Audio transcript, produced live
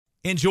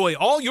Enjoy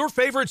all your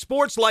favorite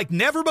sports like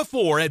never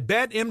before at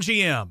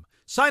BetMGM.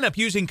 Sign up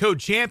using code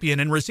CHAMPION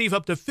and receive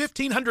up to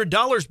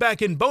 $1,500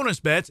 back in bonus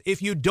bets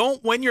if you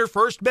don't win your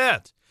first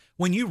bet.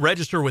 When you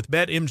register with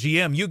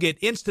BetMGM, you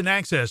get instant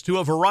access to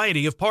a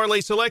variety of parlay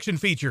selection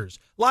features,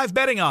 live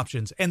betting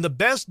options, and the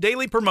best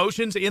daily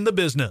promotions in the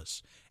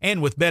business.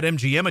 And with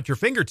BetMGM at your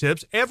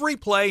fingertips, every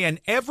play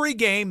and every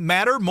game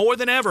matter more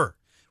than ever.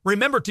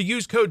 Remember to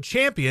use code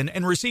CHAMPION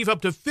and receive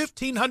up to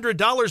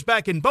 $1,500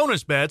 back in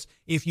bonus bets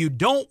if you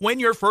don't win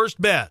your first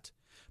bet.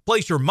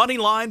 Place your money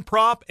line,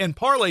 prop, and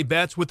parlay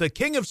bets with the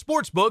king of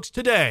sportsbooks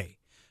today.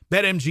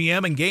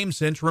 BetMGM and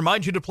GameSense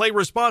remind you to play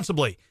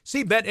responsibly.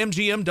 See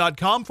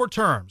BetMGM.com for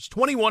terms.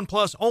 21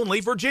 plus only,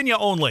 Virginia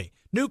only.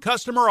 New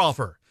customer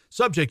offer.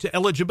 Subject to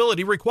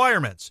eligibility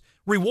requirements.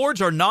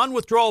 Rewards are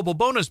non-withdrawable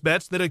bonus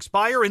bets that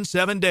expire in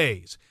 7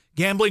 days.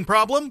 Gambling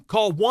problem?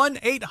 Call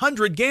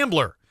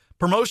 1-800-GAMBLER.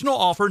 Promotional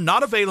offer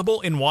not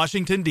available in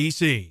Washington,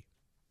 D.C.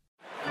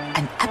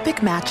 An epic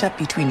matchup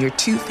between your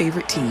two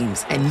favorite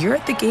teams, and you're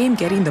at the game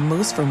getting the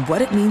most from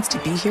what it means to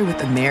be here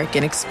with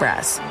American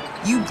Express.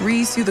 You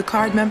breeze through the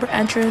card member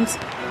entrance,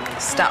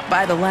 stop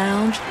by the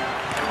lounge.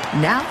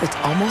 Now it's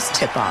almost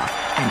tip-off,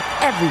 and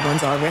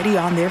everyone's already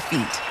on their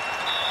feet.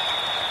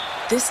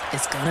 This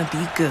is gonna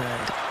be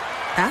good.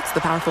 That's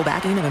the powerful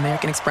backing of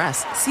American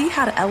Express. See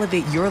how to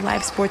elevate your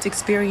live sports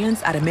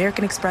experience at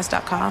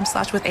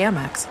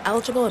americanexpress.com/withAmex.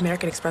 Eligible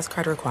American Express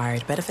card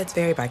required. Benefits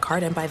vary by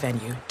card and by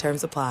venue.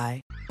 Terms apply.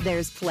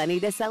 There's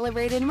plenty to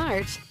celebrate in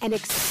March and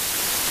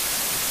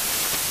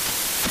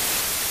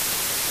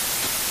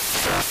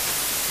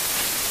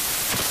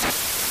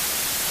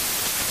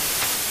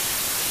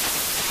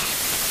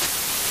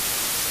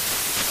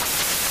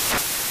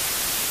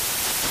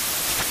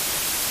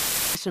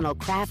National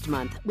Craft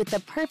Month with the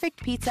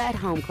perfect pizza at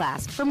home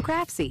class from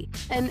Craftsy.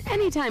 And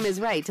anytime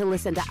is right to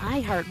listen to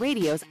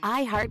iHeartRadio's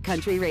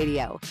iHeartCountry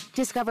Radio.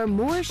 Discover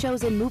more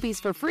shows and movies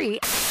for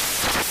free.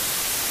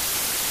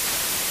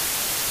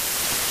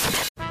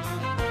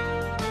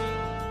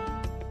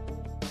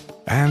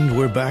 And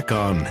we're back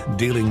on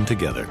Dealing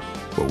Together,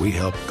 where we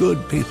help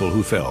good people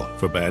who fell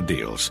for bad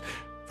deals.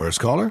 First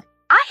caller?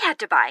 I had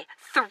to buy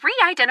 3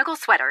 identical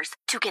sweaters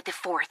to get the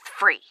 4th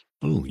free.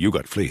 Oh, you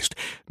got fleeced.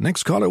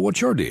 Next caller,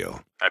 what's your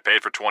deal? I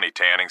paid for 20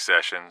 tanning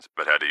sessions,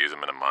 but had to use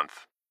them in a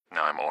month.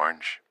 Now I'm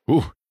orange.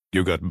 Ooh,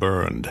 you got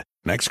burned.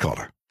 Next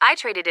caller. I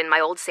traded in my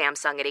old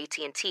Samsung at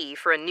AT&T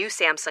for a new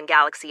Samsung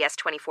Galaxy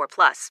S24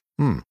 Plus.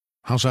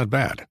 How's that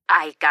bad?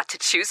 I got to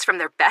choose from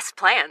their best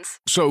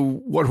plans. So,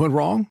 what went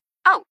wrong?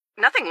 Oh,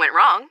 nothing went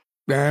wrong.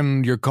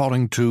 And you're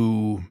calling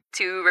to...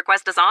 To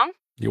request a song?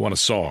 You want a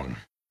song.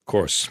 Of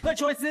course. The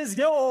choice is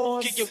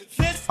yours.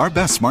 Our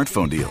best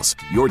smartphone deals.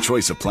 Your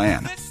choice of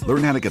plan.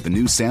 Learn how to get the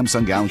new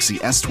Samsung Galaxy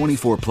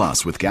S24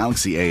 Plus with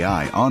Galaxy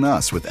AI on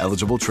us with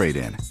eligible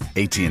trade-in.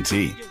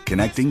 AT&T.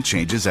 Connecting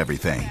changes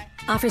everything.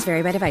 Offers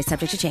vary by device,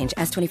 subject to change.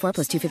 S24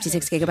 plus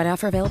 256 gigabyte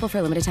offer available for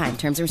a limited time.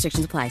 Terms and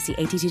restrictions apply. See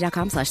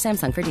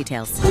att.com/Samsung for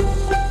details.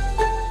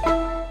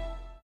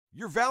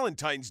 Your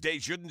Valentine's Day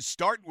shouldn't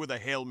start with a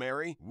Hail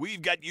Mary.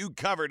 We've got you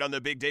covered on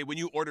the big day when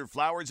you order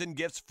flowers and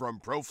gifts from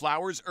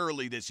ProFlowers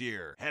early this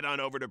year. Head on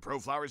over to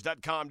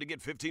proflowers.com to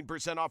get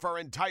 15% off our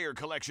entire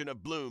collection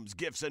of blooms,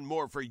 gifts, and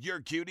more for your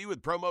cutie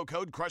with promo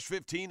code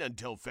CRUSH15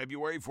 until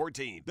February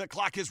 14th. The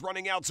clock is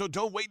running out, so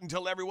don't wait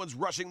until everyone's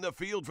rushing the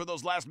field for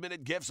those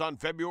last-minute gifts on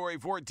February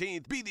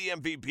 14th. Be the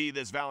MVP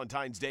this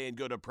Valentine's Day and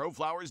go to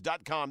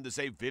proflowers.com to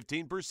save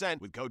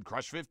 15% with code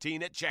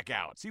CRUSH15 at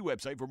checkout. See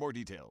website for more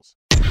details.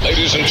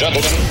 Ladies and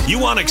gentlemen, you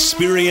want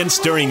experience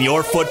during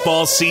your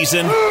football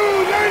season?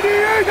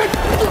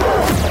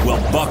 Well,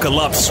 buckle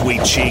up,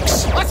 sweet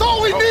cheeks. That's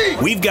all we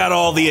need. We've got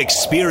all the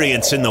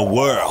experience in the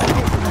world.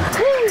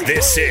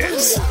 This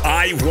is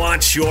I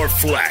Want Your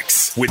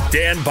Flex with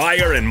Dan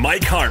Beyer and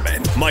Mike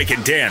Harmon. Mike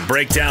and Dan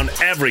break down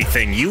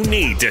everything you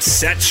need to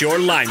set your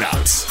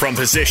lineups. From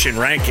position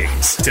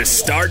rankings to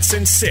starts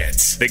and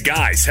sits, the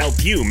guys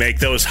help you make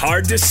those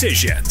hard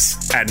decisions.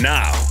 And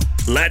now,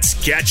 let's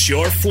get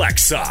your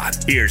flex on.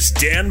 Here's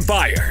Dan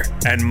Beyer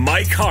and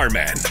Mike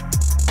Harmon.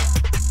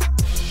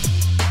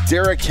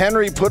 Derrick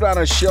Henry put on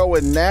a show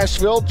in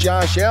Nashville.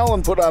 Josh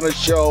Allen put on a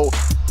show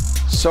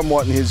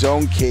somewhat in his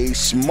own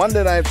case.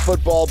 Monday Night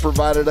Football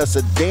provided us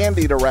a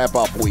dandy to wrap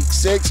up Week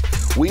 6.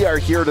 We are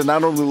here to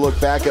not only look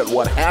back at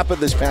what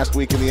happened this past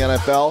week in the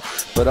NFL,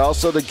 but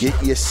also to get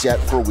you set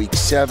for Week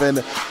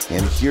 7.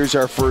 And here's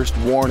our first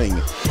warning.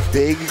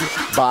 Big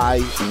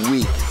bye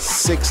week.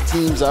 6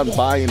 teams on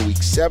bye in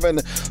Week 7.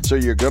 So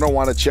you're going to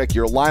want to check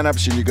your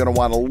lineups and you're going to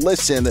want to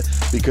listen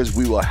because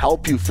we will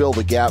help you fill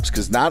the gaps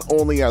because not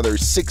only are there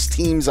 6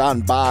 teams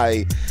on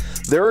bye,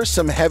 there are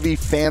some heavy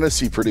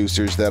fantasy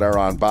producers that are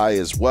on by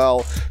as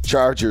well.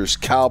 Chargers,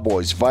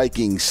 Cowboys,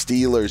 Vikings,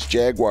 Steelers,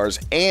 Jaguars,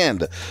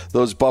 and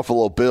those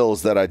Buffalo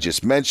Bills that I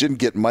just mentioned.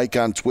 Get Mike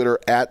on Twitter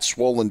at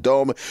Swollen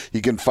Dome.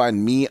 You can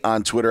find me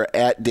on Twitter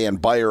at Dan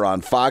Beyer on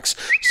Fox.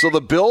 So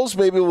the Bills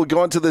maybe will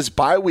go into this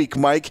bye week,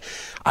 Mike.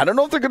 I don't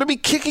know if they're going to be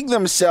kicking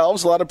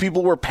themselves. A lot of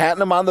people were patting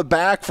them on the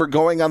back for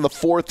going on the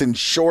 4th and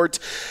short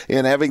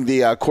and having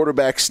the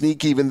quarterback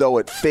sneak, even though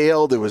it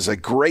failed. It was a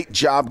great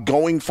job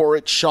going for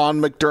it, Sean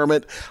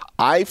McDermott.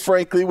 I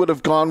frankly would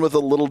have gone with a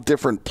little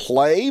different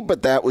play,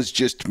 but that was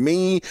just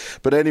me.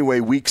 But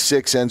anyway, week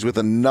 6 ends with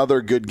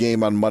another good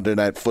game on Monday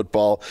Night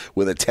Football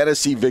with a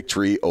Tennessee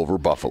victory over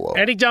Buffalo.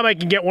 Anytime I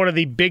can get one of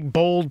the big,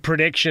 bold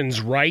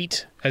predictions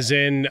right, as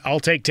in I'll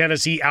take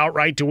Tennessee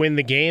outright to win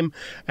the game,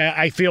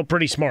 I feel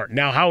pretty smart.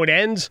 Now, how it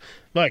ends,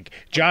 look,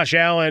 Josh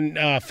Allen,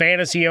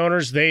 fantasy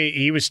owners,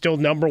 he was still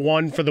number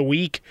 1 for the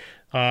week.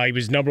 He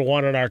was number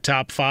 1 on our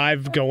top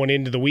 5 going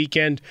into the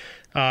weekend.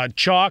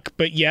 Chalk,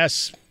 but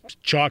yes,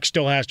 Chalk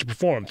still has to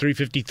perform.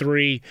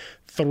 353,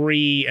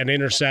 3, an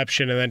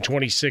interception, and then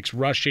 26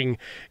 rushing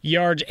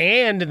yards,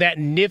 and that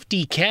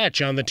nifty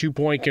catch on the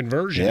 2-point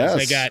conversion as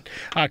they got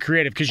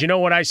creative. Because you know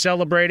what I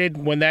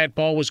celebrated when that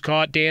ball was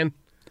caught, Dan?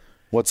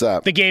 What's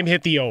that? The game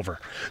hit the over.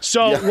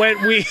 So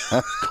when we...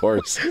 Of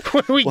course.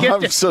 When we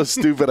I'm so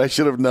stupid. I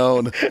should have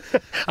known.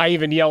 I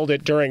even yelled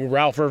it during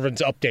Ralph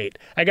Irvin's update.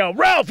 I go,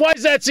 Ralph, why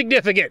is that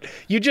significant?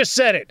 You just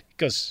said it. He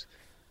goes...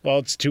 Well,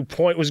 it's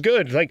 2-point was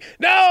good. Like,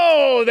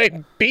 no,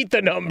 they beat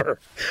the number.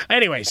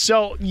 Anyway,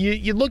 so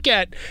you look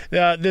at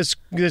this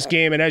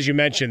game, and as you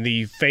mentioned,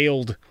 the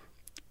failed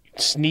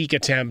sneak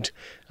attempt.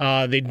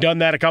 They'd done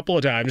that a couple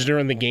of times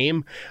during the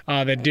game.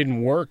 That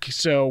didn't work.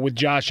 So with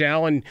Josh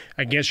Allen,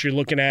 I guess you're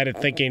looking at it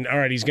thinking, all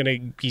right, he's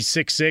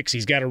 6'6",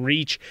 he's got a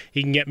reach,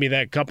 he can get me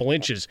that couple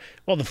inches.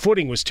 Well, the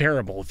footing was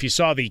terrible. If you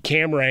saw the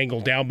camera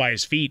angle down by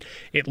his feet,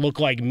 it looked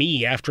like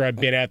me after I've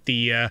been at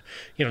the,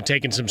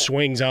 taking some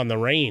swings on the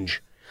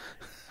range.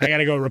 I got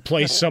to go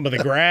replace some of the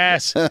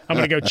grass. I'm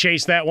going to go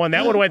chase that one.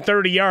 That one went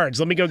 30 yards.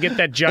 Let me go get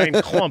that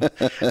giant clump.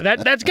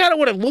 That's kind of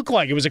what it looked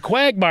like. It was a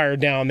quagmire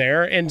down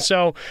there. And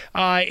so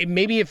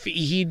maybe if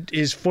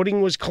his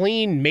footing was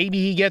clean, maybe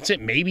he gets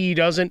it, maybe he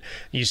doesn't.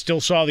 You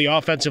still saw the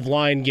offensive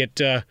line get,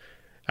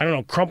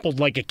 crumpled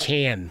like a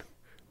can.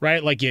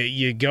 Right, like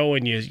you go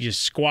and you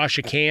squash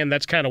a can.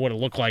 That's kind of what it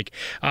looked like,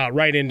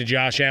 right into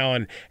Josh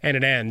Allen, and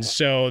it ends.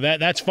 So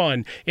that's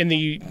fun. In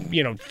the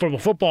from a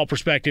football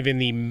perspective, in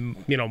the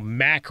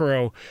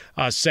macro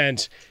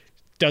sense,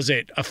 does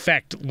it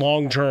affect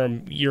long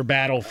term your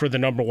battle for the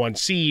number 1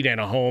 seed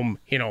and a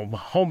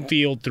home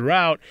field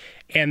throughout,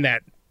 and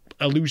that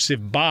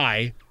elusive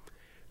bye?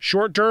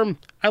 Short term,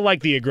 I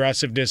like the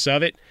aggressiveness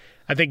of it.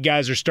 I think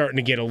guys are starting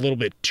to get a little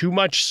bit too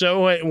much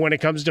so when it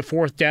comes to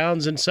 4th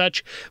downs and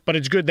such, but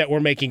it's good that we're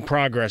making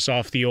progress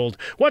off the old,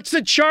 what's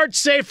the chart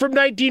say from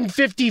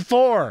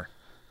 1954?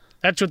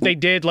 That's what they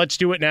did. Let's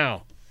do it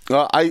now.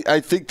 Well, I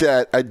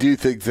do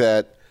think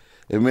that,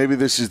 and maybe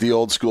this is the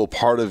old school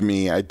part of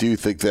me, I do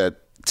think that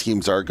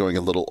teams are going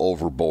a little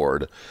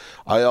overboard.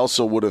 I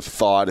also would have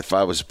thought if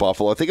I was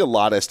Buffalo, I think a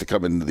lot has to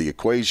come into the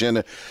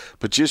equation,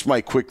 but just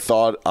my quick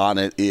thought on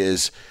it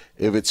is,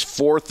 if it's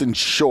 4th and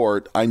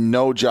short, I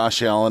know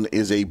Josh Allen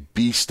is a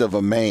beast of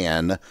a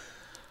man.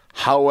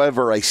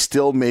 However, I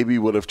still maybe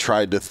would have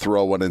tried to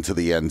throw one into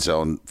the end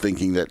zone,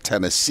 thinking that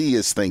Tennessee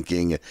is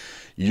thinking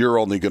you're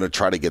only going to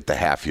try to get the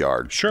half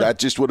yard. Sure. That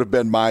just would have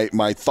been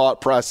my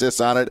thought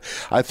process on it.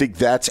 I think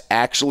that's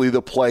actually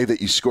the play that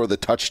you score the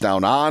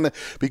touchdown on,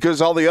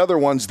 because all the other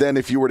ones, then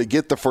if you were to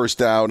get the first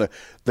down,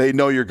 they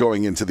know you're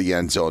going into the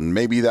end zone.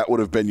 Maybe that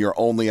would have been your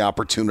only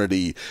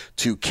opportunity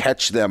to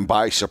catch them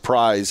by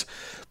surprise.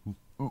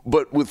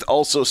 But with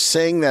also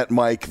saying that,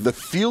 Mike, the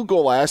field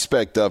goal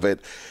aspect of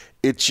it,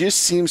 it just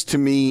seems to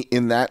me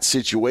in that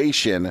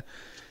situation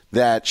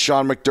that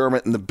Sean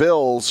McDermott and the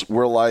Bills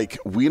were like,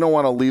 we don't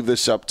want to leave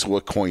this up to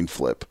a coin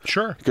flip.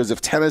 Sure. Because if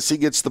Tennessee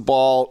gets the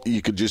ball,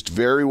 you could just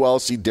very well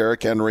see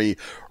Derrick Henry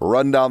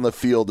run down the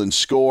field and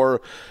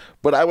score.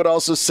 But I would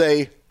also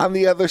say, on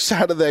the other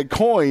side of that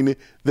coin,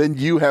 then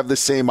you have the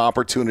same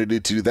opportunity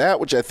to do that,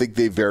 which I think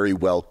they very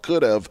well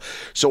could have.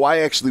 So I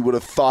actually would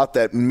have thought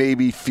that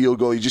maybe field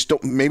goal, you just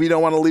don't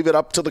want to leave it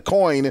up to the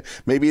coin.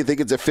 Maybe you think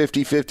it's a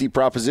 50-50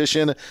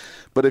 proposition.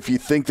 But if you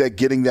think that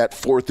getting that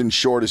 4th and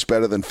short is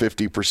better than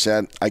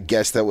 50%, I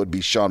guess that would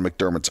be Sean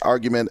McDermott's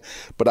argument.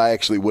 But I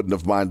actually wouldn't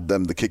have minded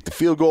them to kick the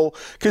field goal,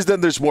 because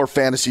then there's more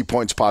fantasy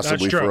points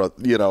possibly for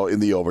in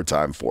the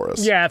overtime for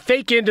us. Yeah,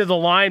 fake into the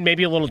line,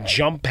 maybe a little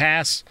jump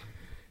pass.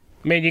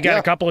 I mean, you got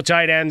a couple of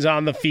tight ends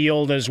on the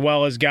field, as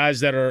well as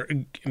guys that are,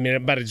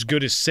 about as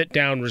good as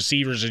sit-down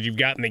receivers as you've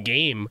got in the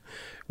game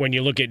when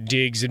you look at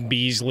Diggs and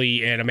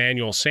Beasley and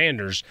Emmanuel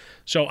Sanders.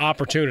 So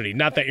opportunity.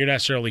 Not that you're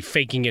necessarily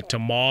faking it to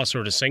Moss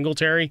or to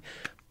Singletary,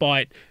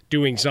 but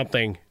doing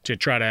something to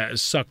try to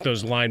suck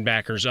those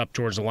linebackers up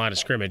towards the line of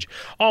scrimmage.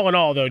 All in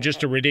all, though,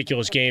 just a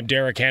ridiculous game.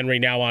 Derrick Henry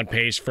now on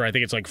pace for, I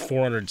think it's like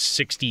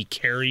 460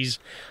 carries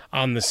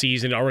on the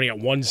season, already at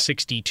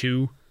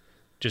 162.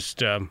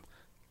 Just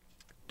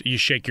you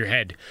shake your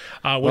head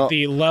with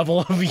the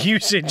level of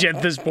usage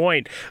at this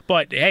point.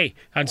 But, hey,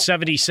 on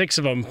 76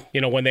 of them,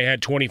 when they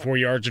had 24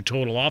 yards of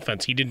total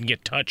offense, he didn't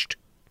get touched.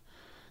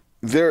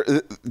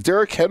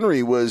 Derrick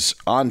Henry was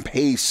on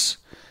pace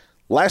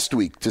last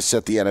week to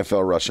set the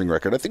NFL rushing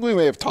record. I think we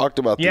may have talked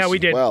about this we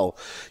did. Well.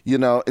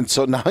 And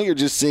so now you're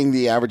just seeing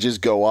the averages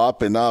go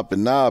up and up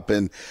and up.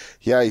 And,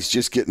 he's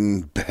just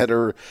getting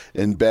better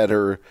and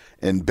better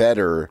and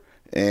better.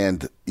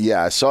 And,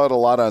 I saw it a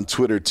lot on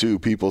Twitter, too,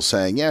 people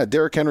saying,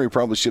 Derrick Henry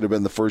probably should have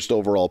been the first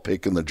overall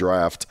pick in the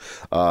draft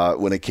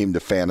when it came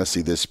to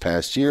fantasy this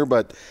past year.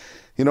 But,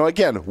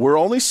 again, we're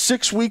only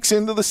 6 weeks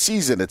into the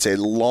season. It's a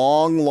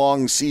long,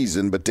 long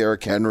season, but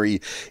Derrick Henry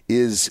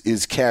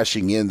is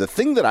cashing in. The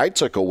thing that I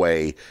took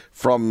away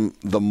from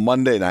the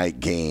Monday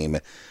night game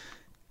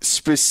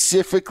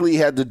specifically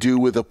had to do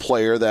with a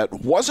player that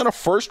wasn't a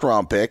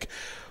first-round pick,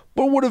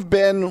 but would have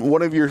been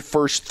one of your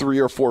first 3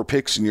 or 4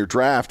 picks in your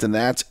draft, and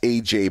that's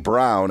A.J.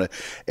 Brown.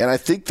 And I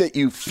think that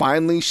you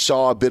finally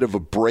saw a bit of a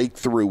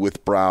breakthrough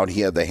with Brown.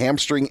 He had the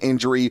hamstring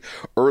injury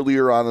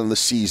earlier on in the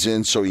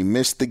season, so he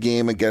missed the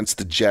game against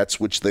the Jets,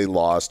 which they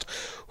lost.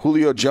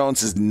 Julio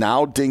Jones is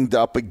now dinged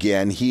up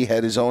again. He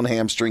had his own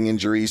hamstring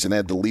injuries and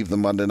had to leave the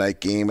Monday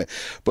night game.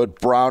 But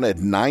Brown had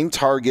 9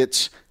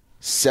 targets,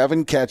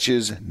 7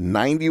 catches,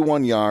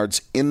 91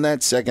 yards in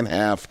that second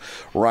half.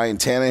 Ryan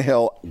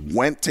Tannehill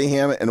went to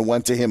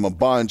him a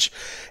bunch.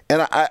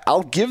 And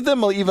I'll give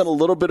them even a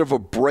little bit of a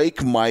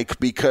break, Mike,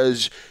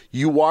 because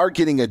you are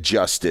getting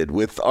adjusted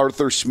with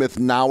Arthur Smith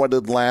now at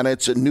Atlanta.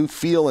 It's a new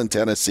feel in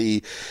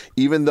Tennessee.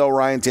 Even though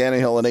Ryan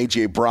Tannehill and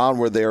A.J. Brown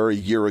were there a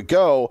year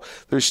ago,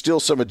 there's still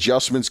some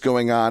adjustments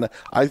going on.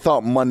 I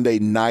thought Monday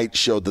night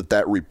showed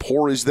that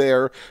rapport is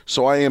there.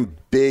 So I am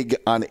big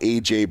on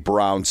A.J.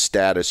 Brown's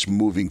status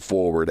moving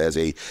forward as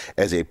a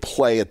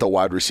play at the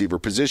wide receiver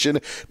position,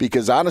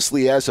 because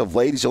honestly, as of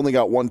late, he's only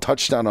got 1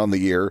 touchdown on the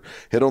year.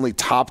 It only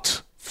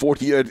topped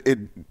 40.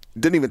 It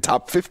didn't even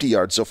top 50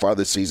 yards so far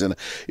this season.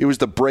 It was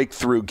the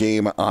breakthrough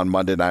game on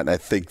Monday night, and I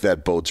think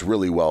that bodes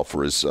really well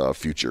for his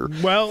future.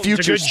 Well,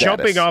 it's a good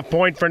jumping off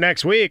point for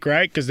next week,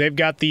 right? Because they've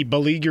got the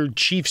beleaguered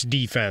Chiefs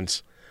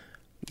defense.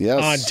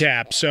 Yes. On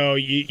tap. So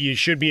you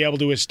should be able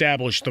to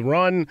establish the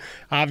run,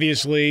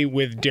 obviously,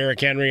 with Derrick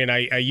Henry. And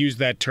I use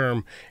that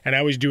term, and I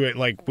always do it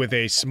like with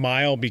a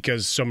smile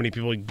because so many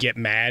people get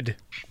mad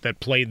that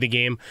played the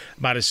game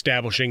about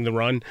establishing the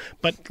run.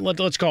 But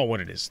let's call it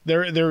what it is.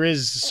 There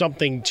is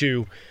something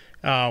to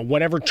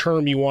whatever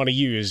term you want to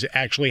use,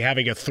 actually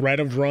having a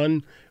threat of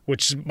run,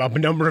 which a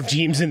number of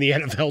teams in the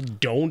NFL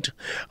don't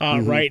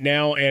right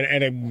now.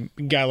 And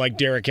a guy like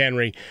Derrick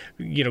Henry,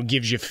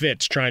 gives you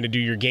fits trying to do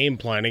your game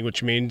planning,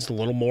 which means a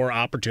little more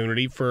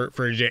opportunity for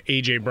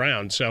A.J.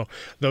 Brown. So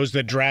those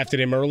that drafted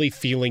him early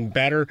feeling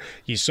better.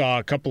 You saw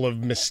a couple of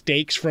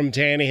mistakes from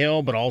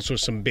Tannehill, but also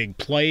some big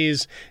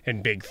plays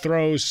and big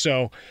throws.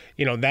 So,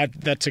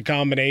 that's a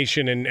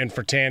combination. And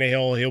for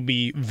Tannehill, he'll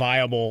be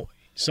viable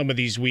some of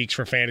these weeks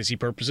for fantasy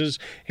purposes,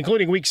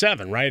 including week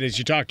 7, right? As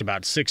you talked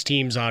about, 6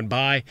 teams on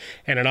bye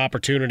and an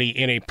opportunity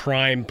in a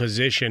prime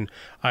position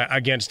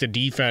against a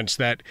defense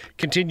that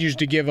continues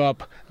to give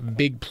up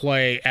big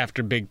play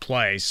after big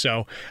play.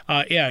 So,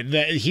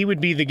 he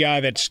would be the guy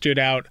that stood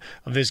out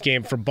of this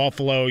game for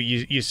Buffalo.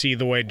 You see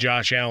the way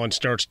Josh Allen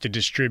starts to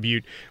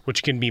distribute,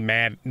 which can be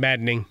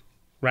maddening,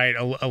 right?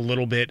 A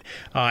little bit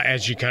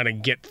as you kind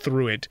of get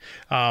through it.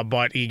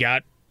 But he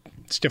got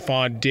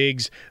Stephon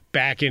Diggs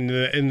back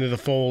into the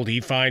fold. He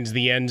finds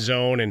the end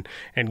zone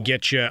and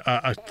gets you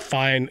a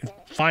fine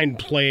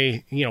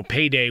play,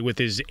 payday with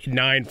his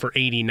 9 for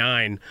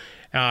 89.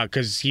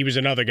 Because he was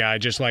another guy,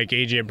 just like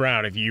A.J.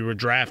 Brown. If you were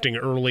drafting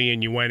early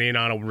and you went in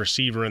on a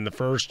receiver in the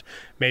first,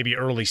 maybe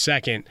early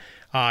second,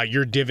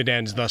 your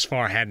dividends thus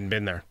far hadn't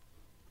been there.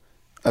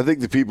 I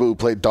think the people who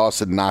played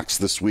Dawson Knox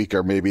this week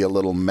are maybe a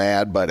little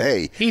mad, but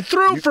hey. He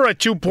threw for a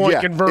 2-point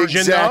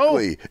conversion,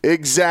 exactly, though.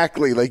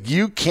 Exactly. Like,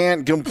 you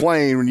can't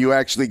complain when you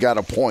actually got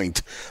a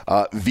point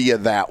via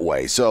that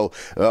way. So,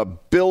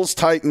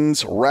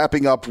 Bills-Titans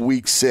wrapping up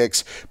week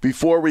 6.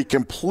 Before we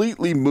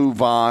completely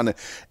move on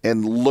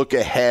and look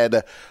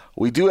ahead,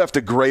 we do have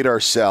to grade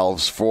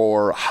ourselves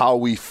for how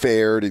we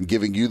fared and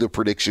giving you the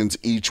predictions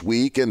each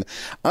week. And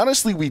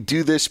honestly, we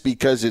do this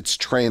because it's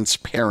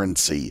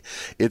transparency.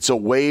 It's a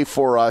way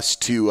for us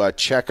to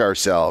check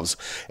ourselves.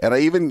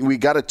 And we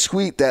got a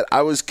tweet that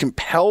I was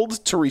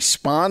compelled to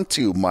respond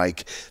to,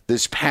 Mike,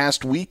 this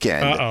past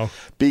weekend.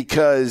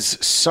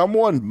 Because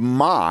someone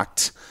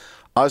mocked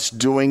us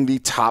doing the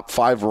top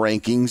 5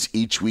 rankings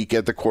each week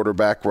at the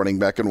quarterback, running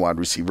back, and wide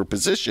receiver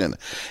position.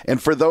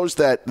 And for those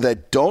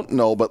that don't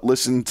know but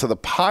listen to the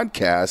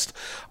podcast,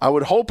 I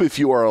would hope if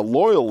you are a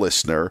loyal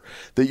listener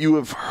that you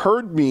have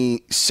heard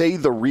me say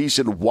the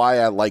reason why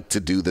I like to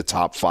do the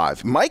top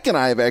 5. Mike and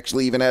I have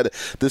actually even had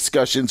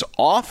discussions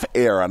off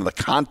air on the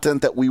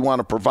content that we want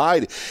to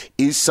provide.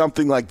 Is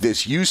something like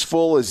this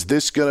useful? Is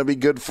this going to be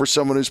good for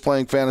someone who's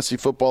playing fantasy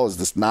football? Is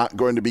this not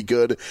going to be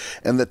good?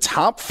 And the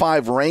top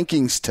 5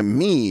 rankings, to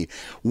me,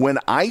 when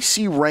I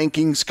see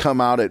rankings come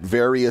out at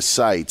various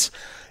sites,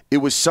 it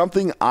was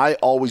something I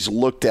always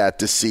looked at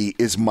to see,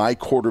 is my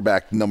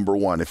quarterback number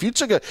one. If you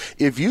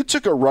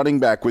took a running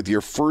back with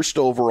your first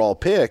overall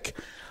pick,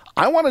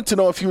 I wanted to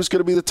know if he was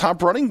going to be the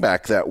top running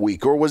back that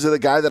week, or was it a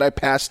guy that I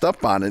passed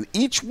up on? And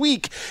each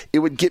week, it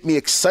would get me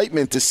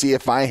excitement to see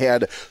if I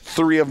had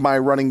 3 of my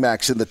running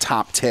backs in the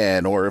top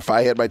 10, or if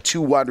I had my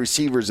 2 wide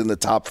receivers in the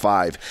top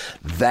 5.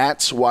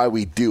 That's why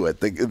we do it.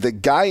 The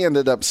guy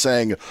ended up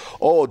saying,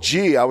 oh,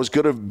 gee, I was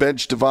going to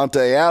bench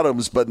Davante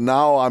Adams, but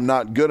now I'm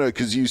not going to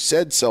because you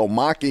said so,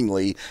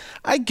 mockingly.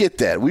 I get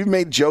that. We've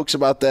made jokes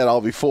about that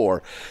all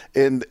before.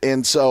 And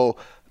so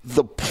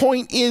the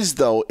point is,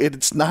 though,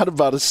 it's not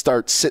about a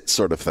start-sit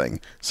sort of thing.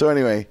 So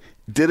anyway,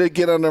 did it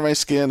get under my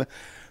skin?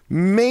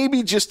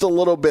 Maybe just a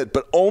little bit,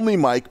 but only,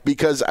 Mike,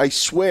 because I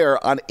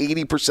swear on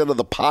 80% of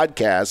the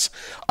podcasts,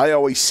 I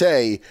always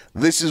say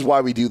this is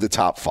why we do the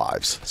top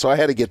 5s. So I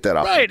had to get that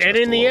off. Right, and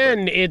in the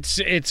end, it's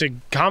a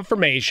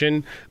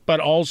confirmation, but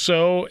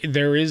also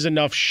there is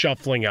enough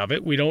shuffling of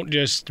it. We don't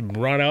just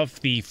run off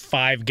the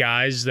 5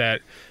 guys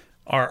that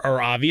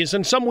are obvious,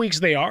 and some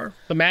weeks they are.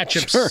 The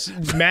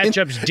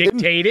matchups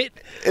dictate it.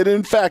 And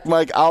in fact,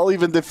 Mike, I'll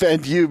even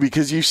defend you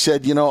because you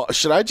said,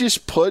 should I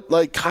just put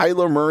like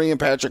Kyler Murray and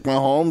Patrick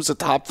Mahomes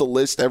atop the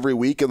list every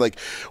week, and like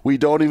we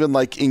don't even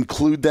like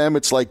include them?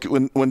 It's like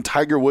when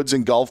Tiger Woods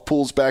in golf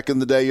pools back in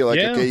the day, you're like,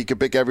 okay, you can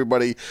pick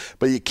everybody,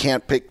 but you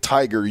can't pick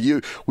Tiger.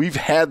 We've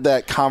had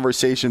that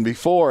conversation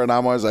before, and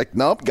I'm always like,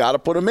 nope, got to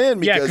put him in.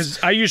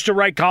 Because I used to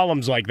write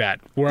columns like that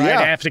where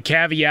I'd have to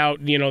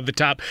caveat, the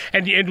top,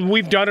 and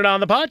we've done it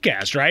on the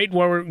podcast, right?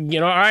 Where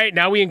we're, all right,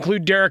 now we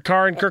include Derek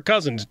Carr and Kirk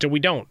Cousins until we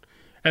don't.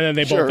 And then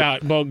they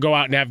both go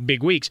out and have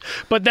big weeks.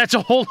 But that's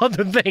a whole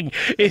other thing.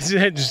 Is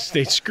that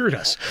they screwed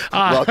us.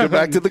 Welcome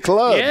back to the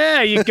club.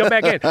 Yeah, you can go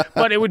back in.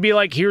 But it would be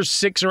like, here's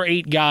 6 or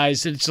 8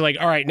 guys. It's like,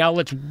 all right, now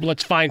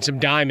let's find some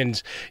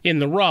diamonds in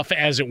the rough,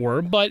 as it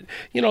were. But,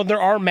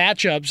 there are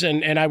matchups,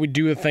 and I would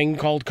do a thing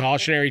called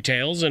cautionary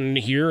tales. And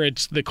here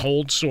it's the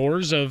cold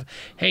sores of,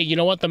 hey, you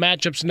know what? The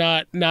matchup's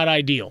not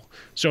ideal.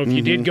 So if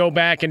you did go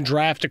back and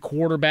draft a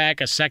quarterback,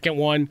 a second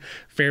one,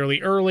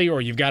 fairly early,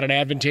 or you've got an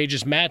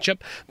advantageous matchup,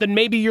 then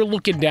maybe you're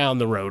looking down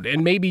the road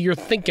and maybe you're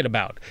thinking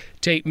about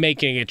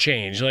making a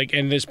change. Like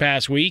in this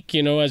past week,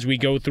 as we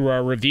go through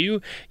our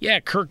review,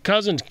 Kirk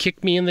Cousins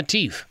kicked me in the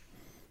teeth.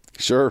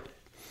 Sure.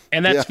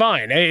 And that's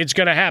fine. It's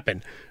going to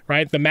happen,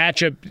 right? The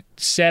matchup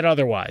said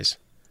otherwise.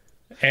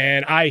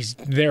 And I,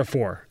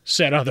 therefore,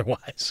 said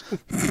otherwise.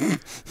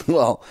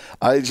 Well,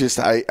 I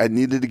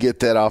needed to get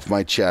that off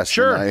my chest.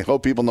 Sure. And I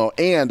hope people know.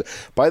 And,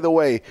 by the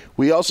way,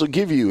 we also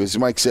give you, as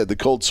Mike said, the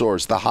cold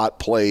sores, the hot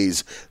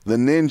plays, the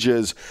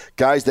ninjas,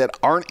 guys that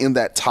aren't in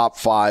that top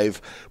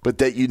 5, but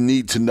that you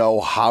need to know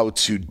how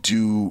to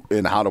do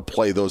and how to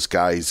play those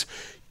guys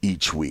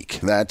each week.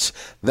 That's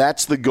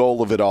the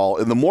goal of it all.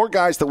 And the more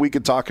guys that we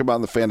can talk about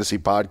in the fantasy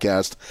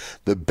podcast,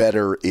 the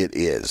better it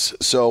is.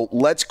 So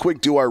let's quick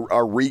do our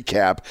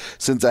recap,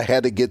 since I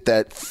had to get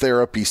that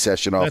therapy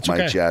session off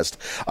my chest.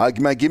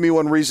 Give me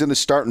one reason to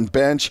start and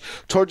bench.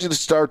 Told you to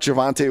start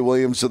Javonte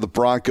Williams of the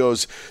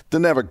Broncos.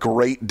 Didn't have a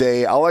great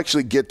day. I'll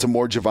actually get to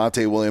more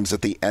Javonte Williams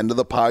at the end of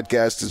the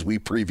podcast as we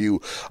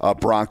preview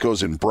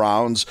Broncos and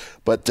Browns,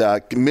 but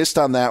missed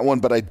on that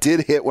one. But I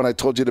did hit when I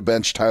told you to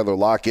bench Tyler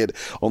Lockett.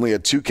 Only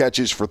had 2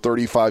 catches for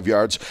 35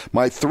 yards.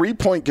 My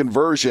 3-point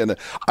conversion,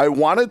 I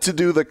wanted to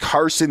do the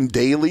Carson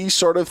Daly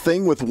sort of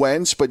thing with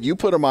Wentz, but you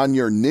put him on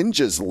your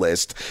ninjas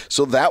list,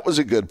 so that was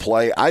a good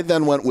play. I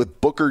then went with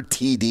Booker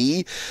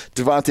TD.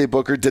 Devontae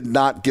Booker did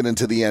not get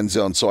into the end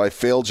zone, so I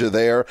failed you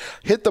there.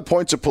 Hit the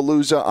points of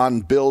Palooza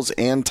on Bills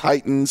and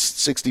Titans,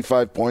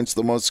 65 points,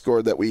 the most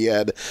scored that we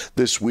had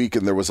this week,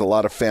 and there was a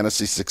lot of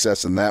fantasy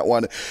success in that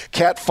one.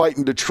 Cat fight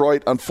in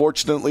Detroit.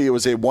 Unfortunately, it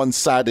was a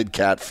one-sided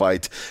cat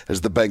fight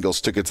as the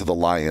Bengals took it to the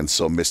Lions,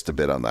 so missed a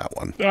bit on that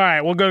one. All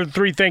right, we'll go to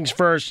 3 things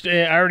first.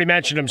 I already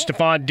mentioned him,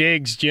 Stephon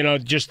Diggs,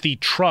 just the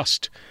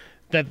trust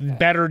that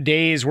better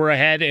days were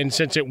ahead, and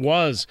since it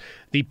was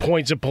the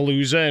points of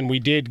Palooza, and we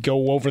did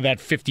go over that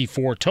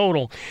 54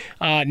 total,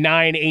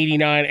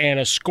 989 and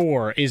a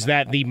score. Is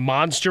that the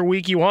monster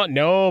week you want?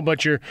 No,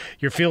 but you're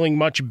feeling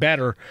much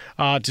better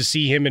to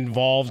see him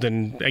involved,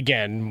 and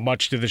again,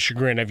 much to the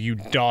chagrin of you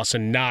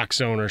Dawson Knox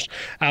owners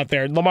out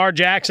there. Lamar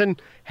Jackson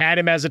had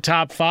him as a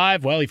top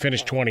 5. Well, he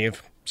finished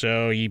 20th,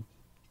 so he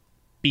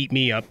beat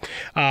me up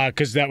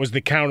because that was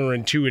the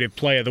counterintuitive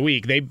play of the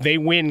week. They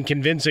win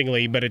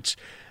convincingly, but it's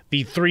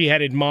the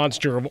 3-headed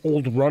monster of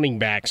old running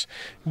backs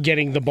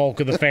getting the bulk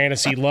of the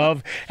fantasy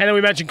love. And then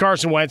we mentioned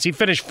Carson Wentz. He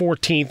finished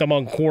 14th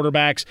among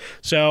quarterbacks,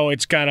 so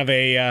it's kind of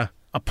a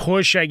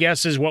push, I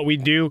guess, is what we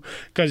do,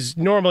 because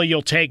normally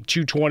you'll take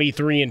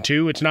 223 and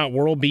 2. It's not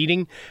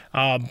world-beating,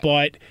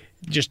 but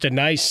just a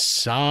nice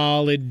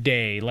solid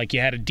day, like you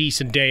had a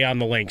decent day on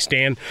the links,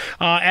 Dan.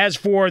 As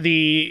for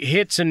the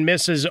hits and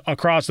misses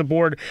across the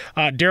board,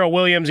 Darrell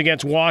Williams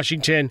against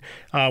Washington,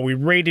 we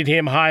rated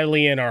him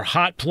highly in our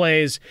hot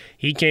plays.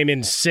 He came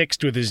in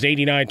 6th with his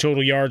 89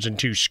 total yards and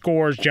 2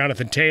 scores.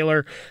 Jonathan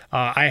Taylor,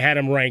 I had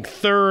him ranked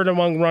 3rd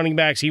among running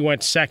backs. He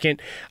went 2nd,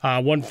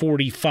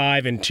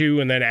 145 and 2,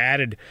 and then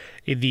added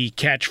the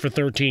catch for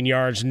 13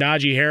 yards.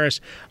 Najee Harris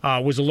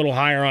was a little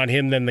higher on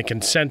him than the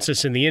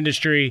consensus in the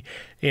industry.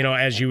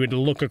 As you would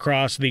look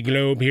across the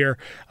globe here,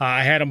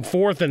 I had him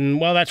fourth, and,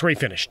 well, that's where he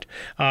finished.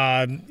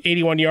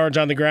 81 yards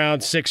on the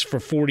ground, 6 for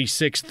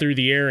 46 through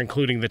the air,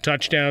 including the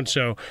touchdown,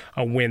 so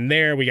a win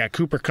there. We got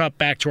Cooper Kupp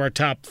back to our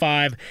top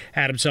 5,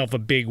 had himself a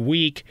big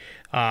week.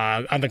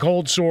 On the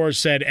cold sores,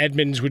 said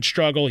Edmonds would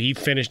struggle. He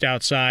finished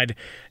outside,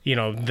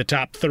 the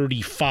top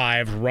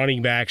 35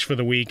 running backs for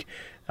the week.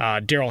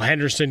 Darrell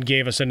Henderson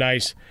gave us a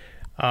nice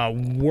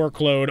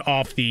workload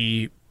off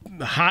the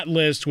hot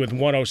list with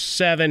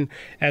 107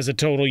 as a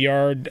total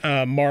yard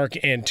mark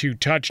and 2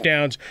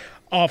 touchdowns.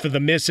 Off of the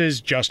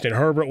misses, Justin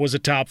Herbert was a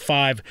top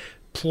 5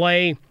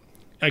 play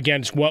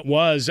against what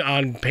was,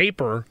 on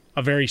paper,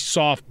 a very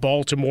soft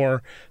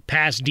Baltimore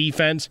pass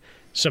defense.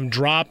 Some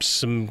drops,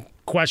 some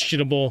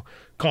questionable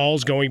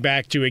calls, going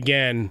back to,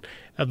 again,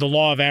 the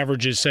law of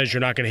averages says you're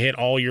not going to hit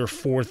all your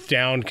 4th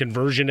down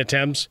conversion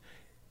attempts.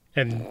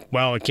 And,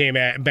 well, it came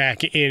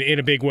back in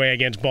a big way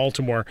against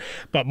Baltimore.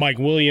 But Mike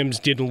Williams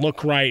didn't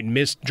look right,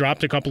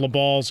 dropped a couple of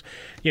balls.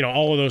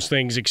 All of those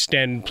things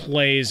extend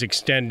plays,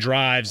 extend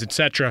drives,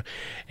 etc.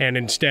 And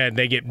instead,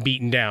 they get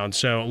beaten down.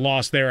 So,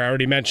 lost there. I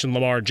already mentioned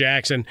Lamar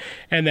Jackson.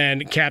 And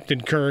then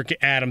Captain Kirk,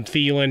 Adam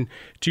Thielen,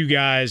 2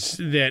 guys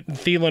that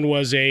Thielen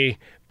was a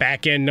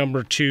back-end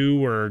number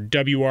 2 or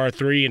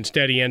WR3.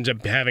 Instead, he ends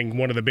up having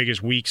one of the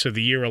biggest weeks of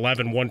the year,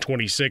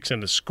 126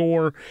 in the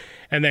score.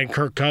 And then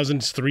Kirk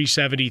Cousins,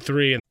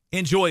 373.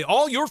 Enjoy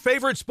all your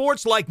favorite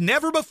sports like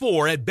never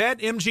before at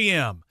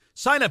BetMGM.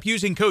 Sign up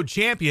using code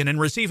CHAMPION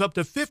and receive up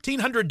to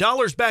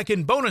 $1,500 back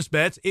in bonus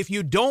bets if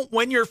you don't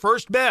win your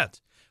first bet.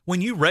 When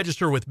you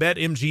register with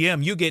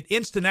BetMGM, you get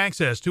instant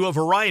access to a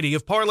variety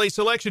of parlay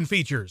selection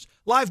features,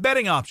 live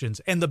betting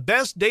options, and the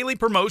best daily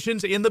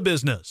promotions in the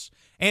business.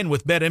 And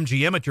with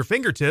BetMGM at your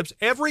fingertips,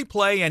 every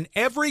play and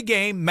every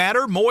game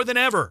matter more than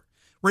ever.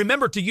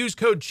 Remember to use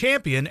code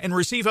CHAMPION and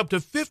receive up to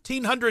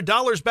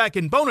 $1,500 back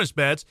in bonus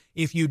bets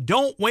if you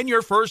don't win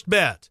your first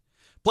bet.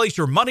 Place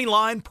your money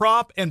line,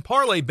 prop, and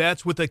parlay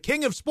bets with the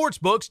king of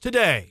sportsbooks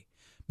today.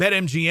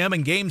 BetMGM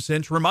and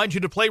GameSense remind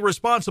you to play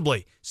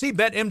responsibly. See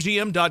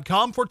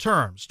BetMGM.com for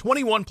terms.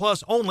 21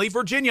 plus only,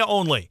 Virginia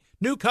only.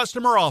 New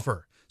customer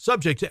offer.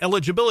 Subject to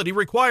eligibility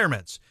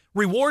requirements.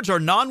 Rewards are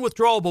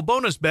non-withdrawable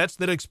bonus bets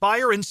that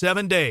expire in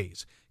 7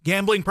 days.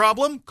 Gambling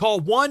problem?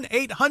 Call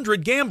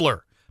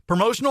 1-800-GAMBLER.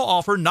 Promotional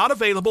offer not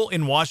available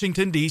in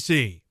Washington,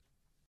 D.C.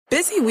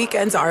 Busy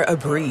weekends are a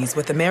breeze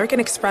with American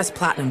Express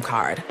Platinum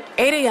Card.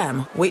 8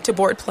 a.m., wait to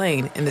board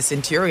plane in the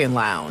Centurion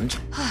Lounge.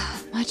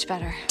 Much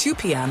better. 2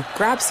 p.m.,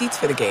 grab seats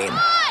for the game.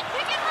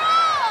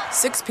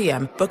 6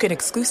 p.m., book an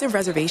exclusive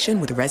reservation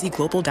with Resi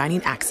Global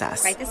Dining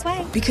Access. Right this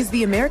way. Because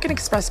the American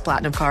Express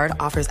Platinum Card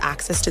offers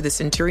access to the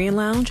Centurion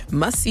Lounge,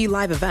 must-see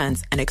live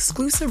events, and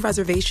exclusive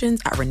reservations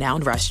at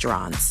renowned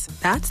restaurants.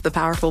 That's the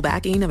powerful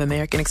backing of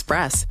American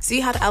Express. See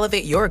how to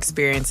elevate your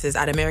experiences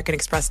at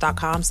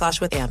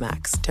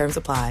americanexpress.com/withAmex. Terms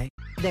apply.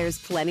 There's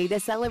plenty to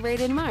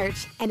celebrate in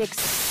March and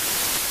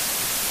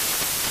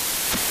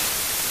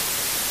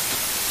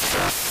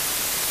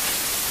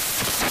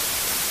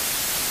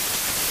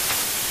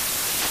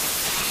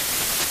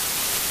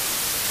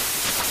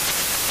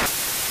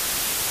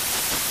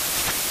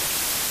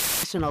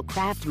National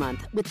Craft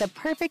Month with the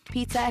perfect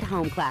pizza at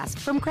home class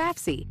from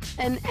Craftsy.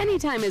 And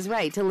anytime is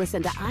right to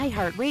listen to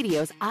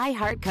iHeartRadio's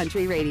iHeart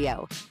Country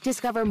Radio.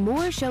 Discover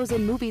more shows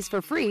and movies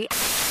for free.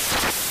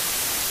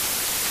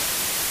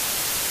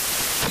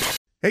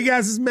 Hey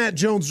guys, this is Matt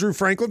Jones, Drew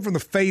Franklin from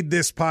the Fade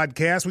This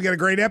podcast. We got a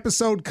great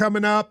episode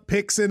coming up,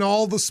 picks in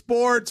all the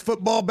sports,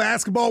 football,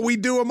 basketball, we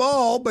do them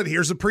all, but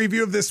here's a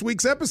preview of this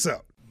week's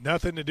episode.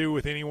 Nothing to do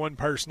with anyone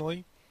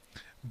personally,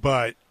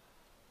 but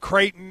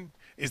Creighton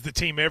is the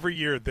team every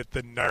year that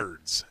the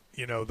nerds,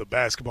 the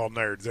basketball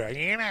nerds, they're like,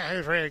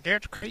 who's ready to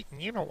get Creighton?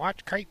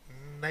 Watch Creighton.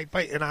 They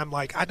play. And I'm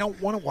like, I don't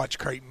want to watch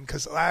Creighton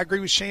because I agree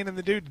with Shane and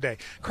the dude today.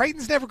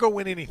 Creighton's never going to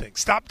win anything.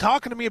 Stop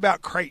talking to me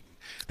about Creighton.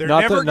 They're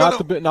not never not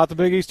the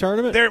Big East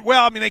tournament.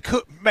 They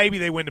could maybe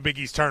they win the Big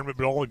East tournament,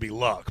 but it'll only be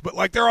luck.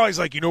 But they're always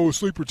like, a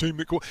sleeper team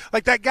that cool.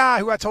 Like that guy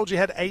who I told you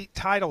had 8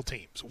 title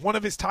teams. One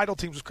of his title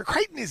teams was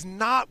Creighton is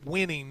not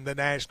winning the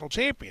national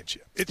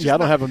championship. I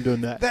don't have them doing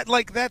that.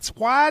 That's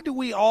why do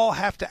we all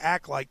have to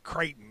act like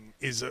Creighton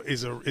is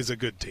a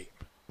good team?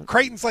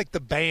 Creighton's like the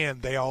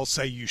band they all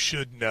say you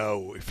should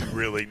know if you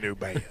really knew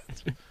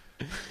bands.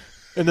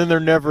 And then they're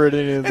never at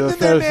any of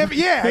the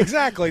yeah,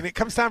 exactly. And it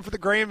comes time for the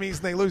Grammys,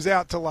 and they lose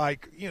out to Lil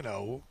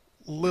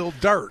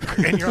Durk,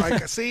 and you're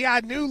like, "See,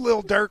 I knew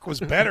Lil Durk was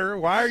better.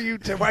 Why are you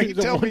telling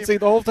me?" The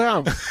whole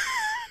time.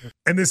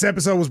 And this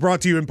episode was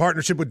brought to you in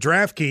partnership with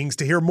DraftKings.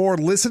 To hear more,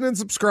 listen and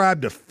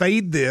subscribe to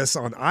Fade This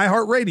on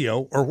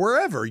iHeartRadio or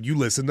wherever you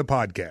listen to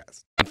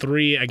podcasts.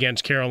 3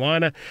 against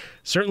Carolina.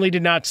 Certainly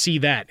did not see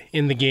that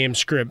in the game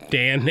script,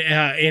 Dan,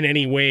 in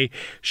any way,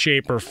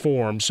 shape, or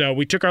form. So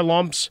we took our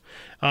lumps,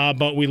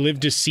 but we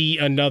lived to see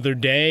another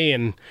day,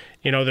 and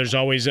there's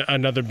always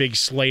another big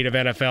slate of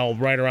NFL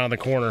right around the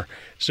corner.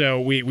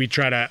 So we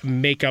try to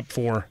make up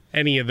for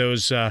any of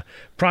those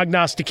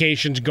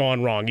prognostications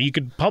gone wrong. You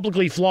could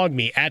publicly flog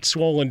me at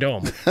Swollen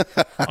Dome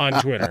on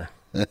Twitter.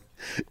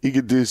 You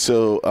could do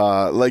so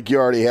like you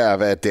already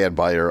have at Dan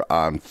Beyer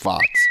on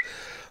Fox.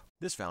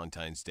 This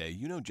Valentine's Day,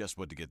 you know just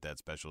what to get that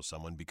special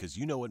someone because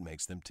you know what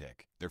makes them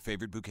tick. Their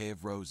favorite bouquet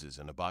of roses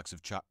and a box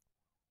of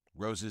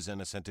roses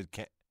and a scented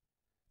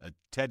a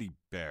teddy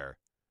bear.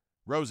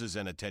 Roses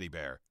and a teddy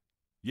bear.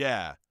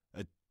 Yeah,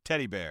 a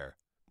teddy bear.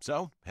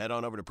 So, head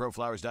on over to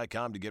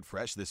proflowers.com to get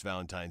fresh this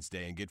Valentine's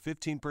Day and get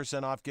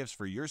 15% off gifts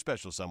for your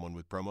special someone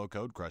with promo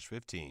code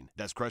CRUSH15.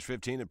 That's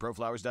CRUSH15 at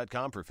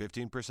proflowers.com for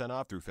 15%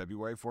 off through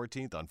February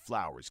 14th on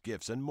flowers,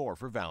 gifts, and more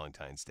for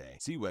Valentine's Day.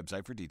 See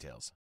website for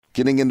details.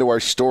 Getting into our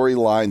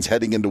storylines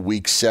heading into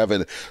Week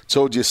 7.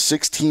 Told you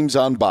 6 teams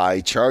on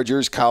bye: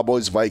 Chargers,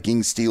 Cowboys,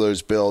 Vikings,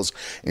 Steelers, Bills,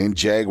 and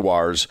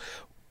Jaguars.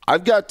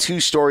 I've got 2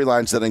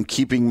 storylines that I'm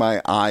keeping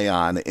my eye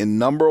on, and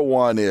number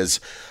 1 is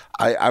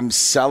I'm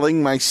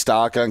selling my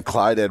stock on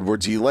Clyde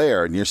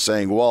Edwards-Helaire. And you're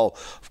saying, well,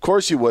 of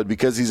course you would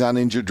because he's on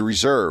injured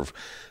reserve.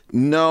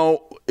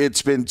 No,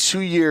 it's been 2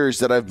 years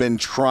that I've been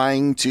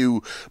trying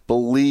to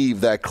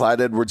believe that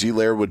Clyde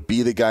Edwards-Helaire would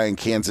be the guy in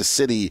Kansas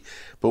City.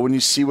 But when you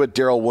see what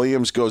Darrell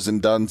Williams goes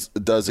and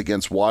does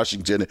against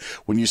Washington,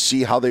 when you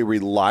see how they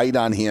relied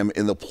on him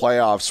in the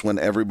playoffs when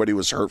everybody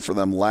was hurt for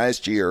them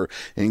last year,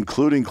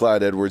 including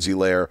Clyde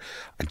Edwards-Helaire,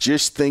 I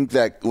just think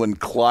that when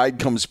Clyde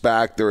comes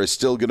back, there is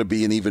still going to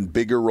be an even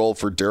bigger role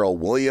for Darrell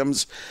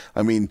Williams.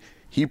 I mean,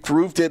 he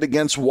proved it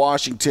against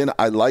Washington.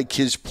 I like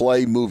his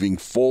play moving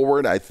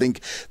forward. I think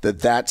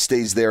that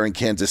stays there in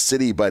Kansas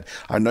City, but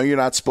I know you're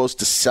not supposed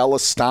to sell a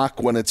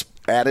stock when it's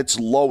at its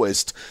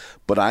lowest,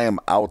 but I am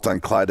out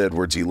on Clyde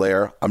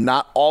Edwards-Helaire. I'm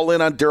not all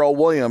in on Darrell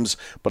Williams,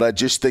 but I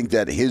just think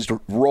that his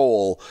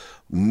role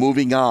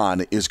moving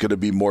on is going to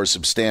be more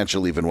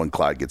substantial even when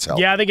Clyde gets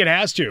healthy. Yeah, I think it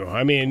has to.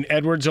 I mean,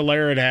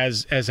 Edwards-Helaire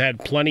has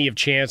had plenty of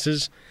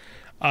chances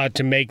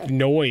to make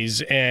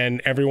noise, and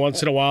every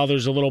once in a while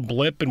there's a little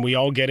blip and we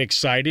all get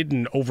excited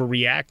and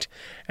overreact,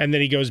 and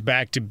then he goes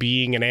back to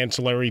being an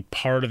ancillary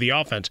part of the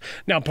offense.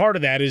 Now, part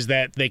of that is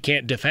that they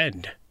can't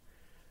defend,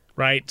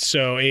 right?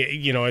 So,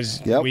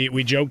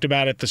 we joked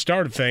about at the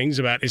start of things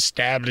about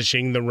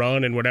establishing the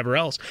run and whatever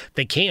else.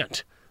 They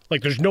can't.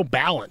 Like, there's no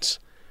balance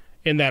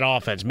in that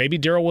offense. Maybe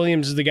Darrell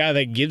Williams is the guy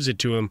that gives it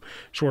to him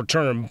short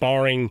term,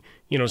 barring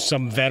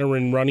some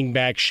veteran running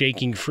back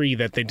shaking free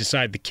that they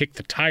decide to kick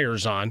the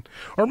tires on.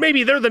 Or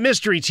maybe they're the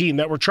mystery team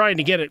that we're trying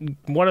to get at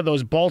one of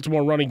those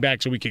Baltimore running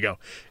backs a week ago.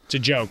 It's a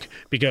joke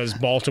because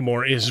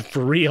Baltimore is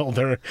for real.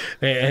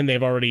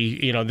 They've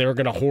already, they're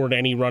going to hoard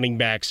any running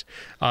backs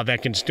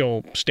that can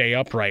still stay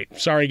upright.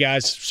 Sorry,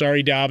 guys.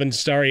 Sorry, Dobbins.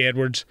 Sorry,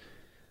 Edwards.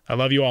 I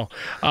love you all.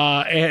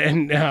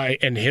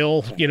 And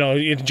Hill,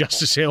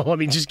 Justice Hill. I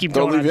mean, just keep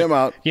going. Don't leave him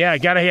out. Yeah,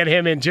 got to hit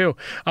him in too.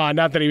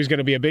 Not that he was going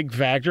to be a big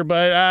factor,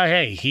 but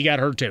hey, he got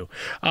hurt too.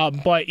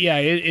 But yeah,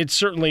 it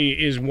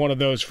certainly is one of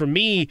those. For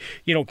me,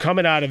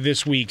 coming out of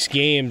this week's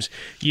games,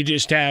 you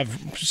just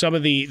have some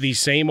of the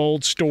same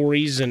old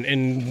stories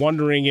and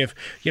wondering if,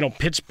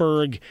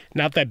 Pittsburgh,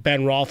 not that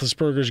Ben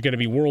Roethlisberger is going to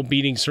be world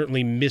beating,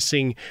 certainly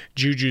missing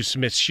Juju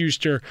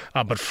Smith-Schuster,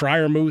 but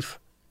Freiermuth.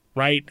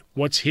 Right?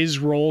 What's his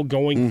role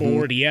going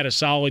forward? He had a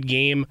solid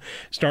game,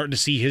 starting to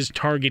see his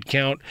target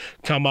count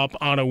come up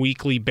on a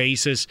weekly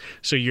basis.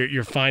 So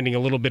you're finding a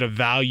little bit of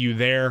value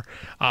there.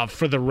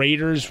 For the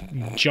Raiders,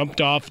 jumped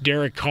off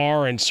Derek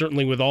Carr, and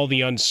certainly with all the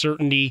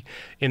uncertainty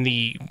in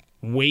the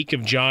wake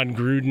of John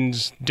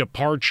Gruden's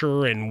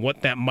departure and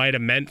what that might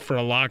have meant for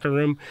a locker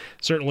room,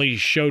 certainly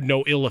showed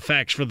no ill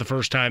effects for the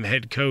first-time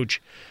head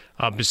coach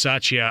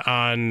Bisaccia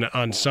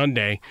on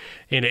Sunday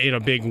in a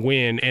big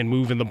win and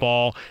moving the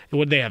ball.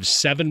 Would they have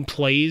 7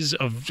 passes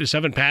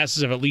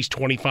of at least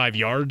 25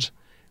 yards,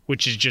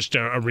 which is just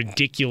a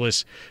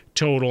ridiculous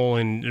total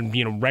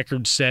and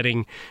record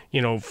setting,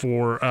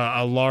 for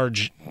a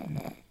large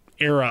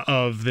era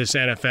of this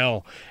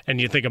NFL. And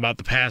you think about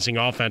the passing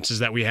offenses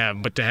that we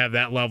have, but to have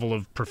that level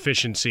of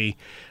proficiency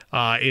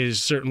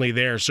is certainly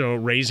there. So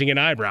raising an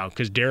eyebrow,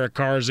 because Derek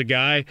Carr is a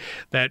guy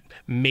that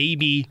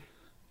maybe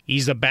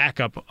he's the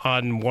backup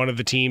on one of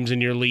the teams in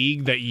your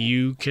league that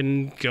you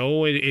can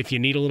go if you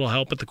need a little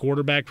help at the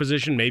quarterback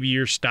position. Maybe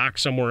you're stocked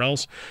somewhere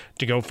else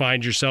to go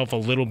find yourself a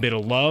little bit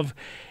of love.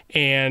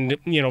 And,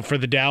 for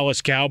the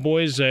Dallas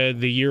Cowboys, the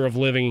year of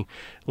living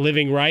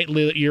right,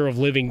 year of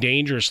living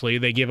dangerously,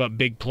 they give up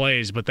big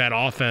plays, but that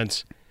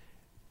offense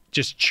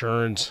just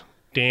churns.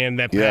 Dan,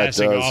 that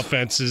passing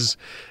offense is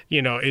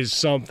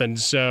something.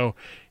 So,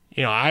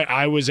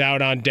 I was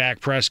out on Dak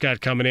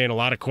Prescott coming in, a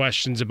lot of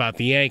questions about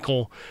the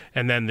ankle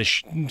and then the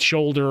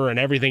shoulder and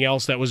everything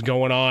else that was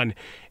going on.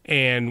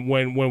 And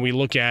when we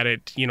look at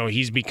it,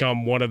 he's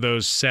become one of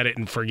those set it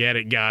and forget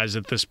it guys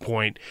at this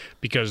point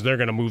because they're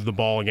going to move the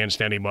ball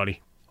against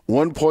anybody.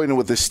 One point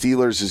with the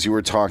Steelers, as you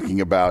were talking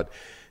about,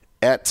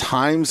 at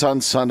times on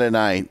Sunday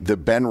night, the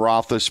Ben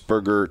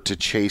Roethlisberger to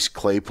Chase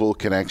Claypool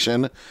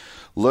connection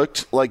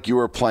looked like you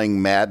were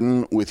playing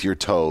Madden with your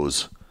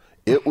toes.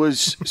 It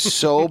was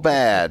so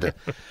bad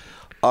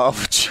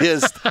of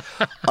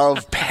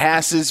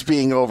passes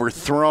being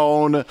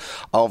overthrown,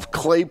 of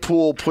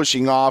Claypool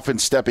pushing off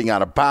and stepping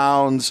out of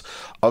bounds,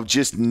 of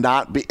just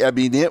not be. I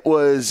mean, it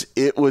was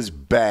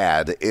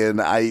bad, and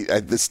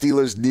the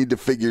Steelers need to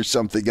figure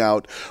something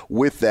out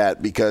with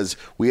that because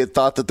we had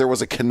thought that there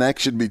was a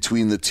connection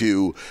between the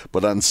two,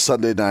 but on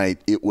Sunday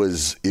night it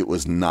was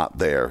not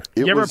there.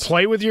 You ever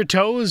play with your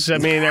toes? I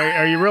mean,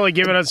 are you really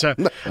giving us a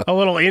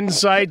little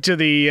insight to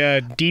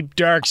the deep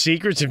dark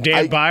secrets of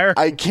Dan Byer?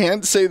 I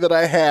can't say that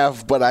I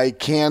have, but I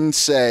can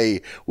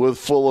say with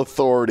full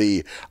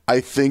authority, I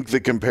think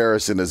the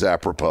comparison is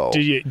apropos.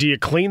 Do you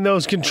clean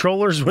those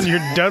controllers when you're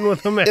done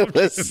with them?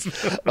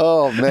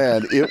 Oh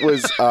man,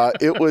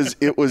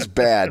 it was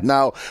bad.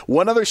 Now,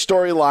 one other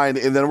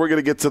storyline, and then we're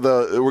gonna get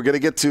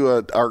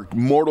to our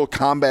Mortal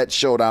Kombat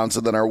showdowns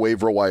and then our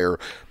waiver wire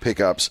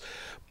pickups.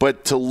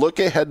 But to look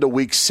ahead to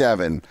Week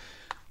 7,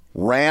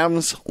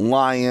 Rams,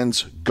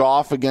 Lions,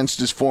 Goff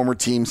against his former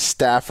team,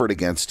 Stafford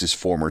against his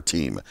former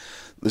team.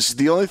 This is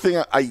the only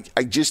thing I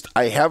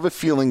have a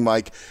feeling,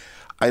 Mike.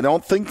 I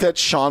don't think that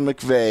Sean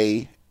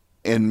McVay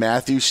and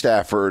Matthew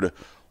Stafford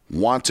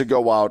want to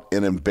go out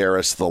and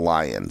embarrass the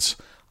Lions.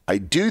 I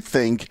do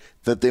think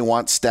that they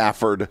want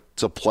Stafford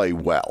to play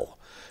well.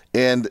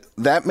 And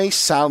that may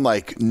sound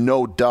like,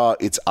 no, duh,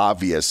 it's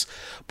obvious.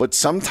 But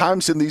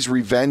sometimes in these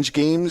revenge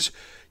games,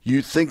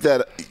 you think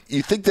that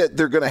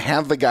they're going to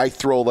have the guy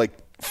throw like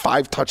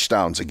 5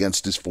 touchdowns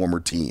against his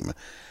former team.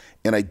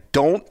 And I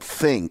don't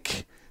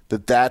think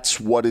that that's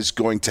what is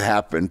going to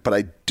happen. But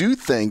I do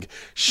think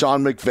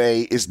Sean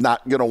McVay is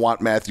not going to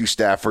want Matthew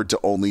Stafford to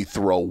only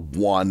throw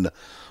 1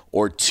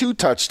 or 2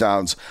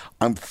 touchdowns.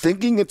 I'm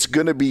thinking it's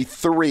going to be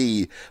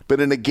 3, but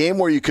in a game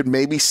where you could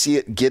maybe see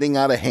it getting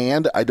out of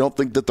hand, I don't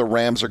think that the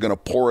Rams are going to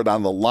pour it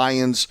on the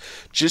Lions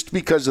just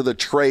because of the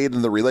trade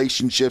and the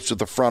relationships with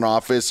the front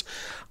office.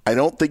 I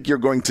don't think you're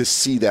going to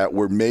see that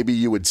where maybe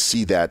you would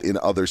see that in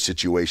other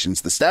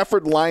situations. The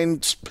Stafford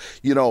Lions,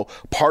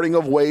 parting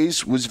of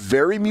ways was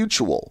very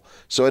mutual.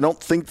 So I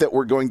don't think that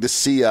we're going to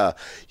see a,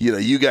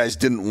 you guys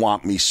didn't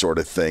want me sort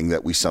of thing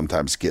that we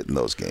sometimes get in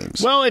those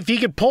games. Well, if he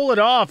could pull it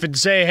off and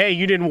say, hey,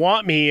 you didn't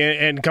want me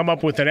and come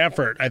up with an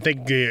effort, I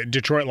think the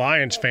Detroit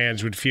Lions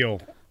fans would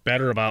feel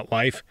better about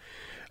life.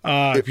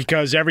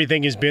 Because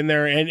everything has been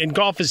there. And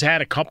Goff has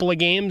had a couple of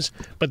games,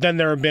 but then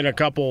there have been a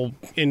couple,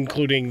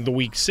 including the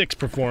Week 6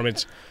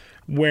 performance,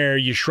 where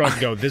you shrug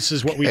and go, this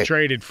is what we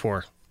traded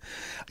for.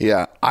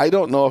 Yeah, I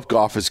don't know if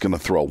Goff is going to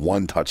throw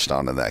 1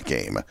 touchdown in that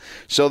game.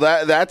 So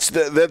that's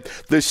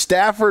the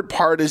Stafford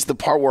part is the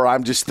part where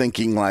I'm just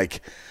thinking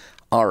like,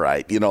 all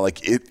right,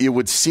 it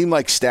would seem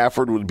like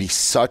Stafford would be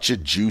such a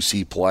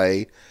juicy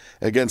play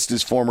against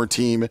his former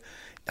team.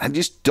 I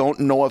just don't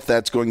know if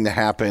that's going to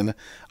happen.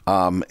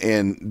 If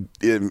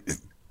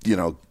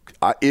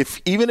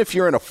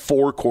you're in a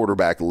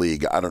 4-quarterback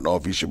league, I don't know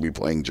if you should be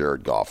playing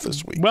Jared Goff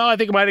this week. Well, I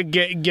think it might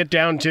get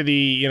down to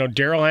the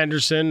Darrell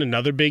Henderson,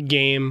 another big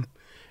game,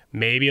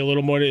 maybe a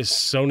little more to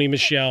Sony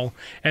Michel,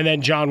 and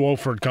then John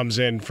Wolford comes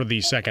in for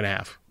the second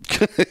half.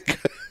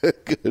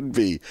 Could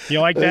be. You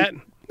like that?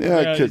 Yeah,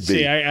 it could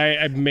be.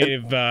 I may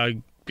have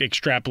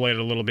extrapolated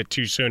a little bit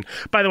too soon.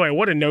 By the way,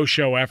 what a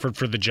no-show effort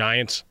for the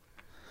Giants.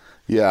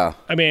 Yeah.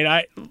 I mean,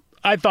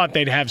 I thought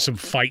they'd have some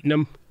fight in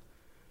them,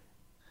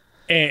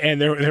 and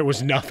there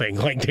was nothing.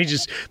 Like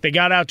they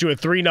got out to a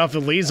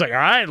 3-0 lead. It's like, all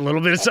right, a little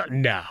bit of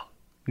something. No.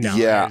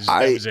 Yeah,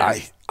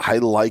 I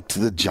liked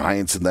the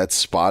Giants in that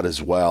spot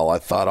as well. I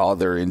thought all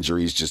their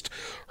injuries just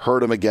hurt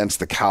them against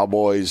the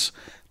Cowboys.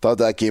 Thought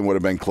that game would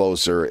have been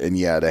closer, and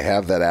to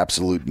have that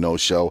absolute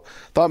no-show.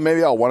 Thought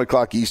maybe 1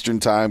 o'clock Eastern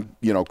time,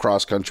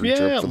 cross-country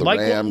trip for the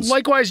Rams.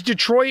 Likewise,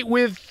 Detroit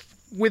with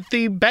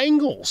the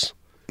Bengals.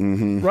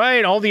 Mm-hmm.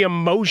 Right, all the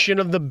emotion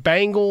of the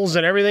Bengals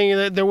and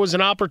everything. There was an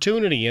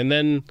opportunity, and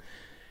then,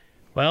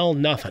 well,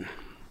 nothing.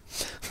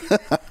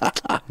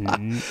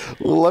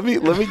 Let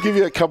me give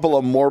you a couple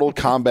of Mortal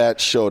Kombat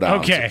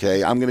showdowns.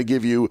 Okay? I'm going to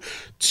give you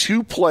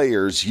 2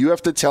 players. You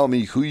have to tell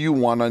me who you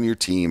want on your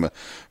team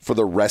for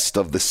the rest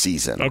of the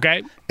season.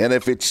 Okay. And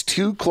if it's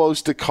too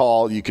close to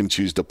call, you can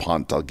choose to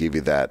punt. I'll give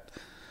you that.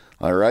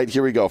 All right,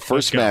 here we go.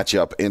 First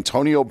matchup: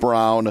 Antonio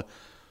Brown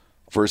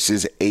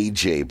versus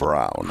A.J.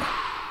 Brown.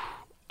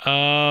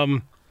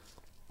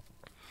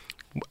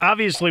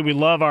 Obviously, we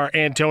love our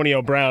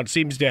Antonio Brown.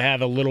 Seems to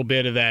have a little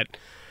bit of that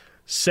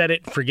set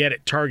it, forget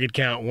it target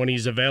count when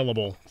he's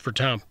available for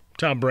Tom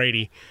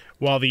Brady,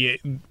 while the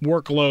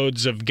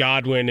workloads of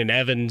Godwin and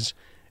Evans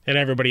and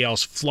everybody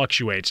else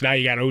fluctuates. Now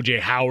you got O.J.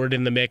 Howard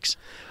in the mix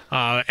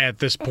at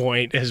this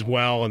point as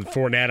well, and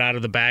Fournette out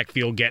of the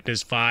backfield getting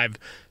his 5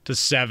 to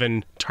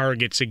 7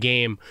 targets a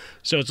game.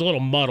 So it's a little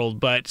muddled,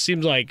 but it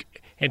seems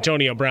like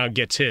Antonio Brown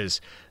gets his.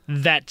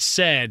 That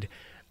said,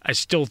 I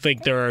still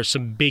think there are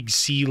some big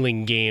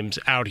ceiling games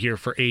out here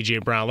for A.J.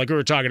 Brown, like we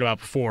were talking about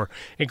before,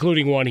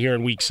 including one here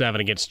in Week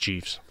 7 against the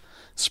Chiefs.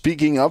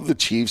 Speaking of the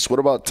Chiefs, what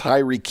about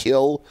Tyreek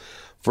Hill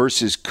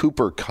versus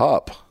Cooper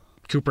Kupp?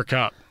 Cooper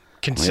Kupp.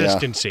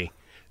 Consistency.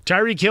 Yeah.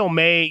 Tyreek Hill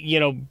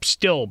may,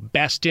 still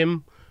best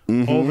him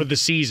over the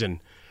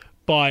season.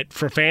 But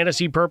for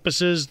fantasy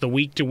purposes, the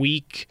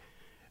week-to-week,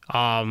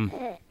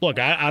 look,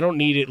 I don't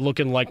need it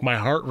looking like my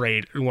heart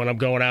rate when I'm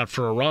going out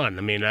for a run.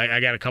 I mean, I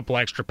got a couple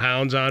extra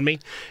pounds on me,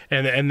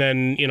 and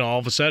then, all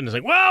of a sudden it's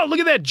like, wow, look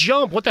at that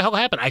jump. What the hell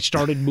happened? I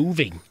started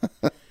moving.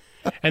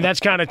 And that's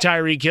kind of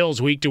Tyreek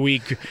Hill's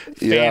week-to-week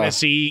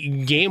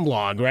fantasy game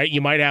log, right? You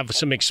might have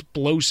some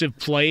explosive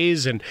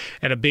plays and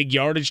a big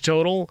yardage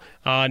total.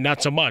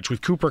 Not so much.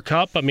 With Cooper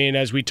Kupp, I mean,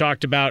 as we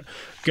talked about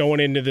going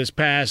into this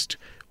past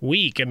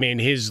week, I mean,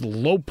 his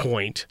low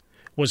point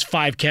was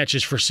 5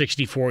 catches for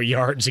 64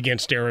 yards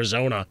against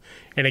Arizona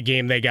in a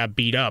game they got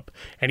beat up.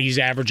 And he's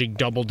averaging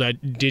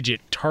double-digit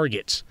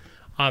targets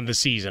on the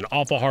season.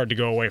 Awful hard to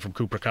go away from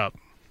Cooper Kupp.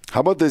 How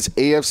about this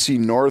AFC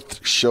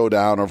North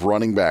showdown of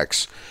running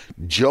backs?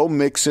 Joe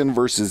Mixon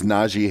versus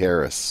Najee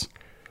Harris.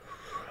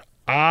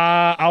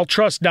 I'll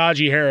trust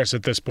Najee Harris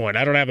at this point.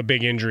 I don't have a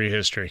big injury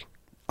history.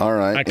 All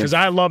right. Because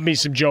I love me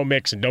some Joe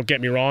Mixon, don't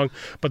get me wrong,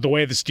 but the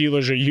way the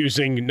Steelers are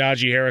using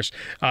Najee Harris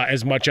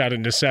as much out of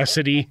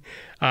necessity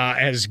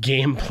as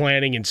game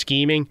planning and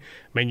scheming,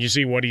 I mean, you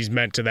see what he's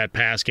meant to that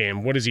pass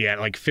game. What is he at,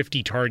 like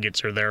 50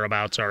 targets or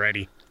thereabouts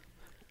already?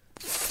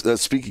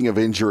 Speaking of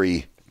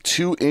injury,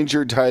 2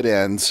 injured tight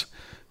ends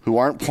who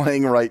aren't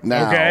playing right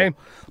now,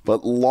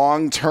 but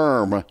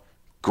long-term,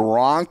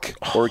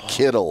 Gronk or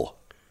Kittle?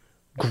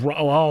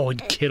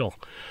 Kittle.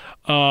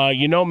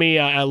 You know me,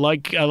 I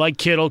like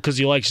Kittle because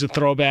he likes to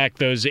throw back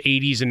those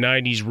 80s and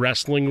 90s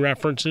wrestling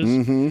references.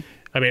 Mm-hmm.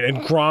 I mean, and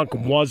Gronk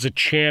was a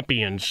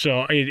champion,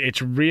 so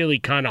it's really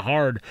kind of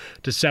hard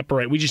to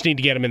separate. We just need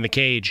to get him in the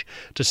cage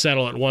to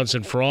settle it once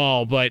and for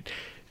all. But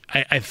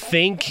I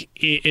think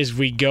as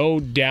we go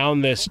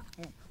down this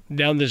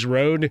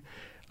road,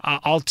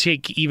 I'll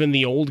take even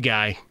the old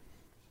guy.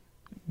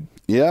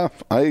 Yeah,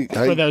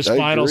 for those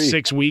final agree.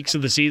 6 weeks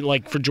of the season.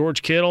 Like for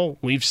George Kittle,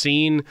 we've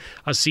seen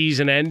a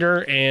season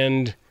ender,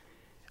 and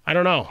I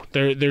don't know.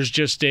 There's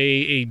just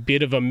a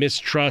bit of a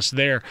mistrust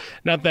there.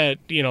 Not that,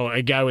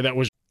 a guy that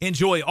was.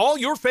 Enjoy all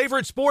your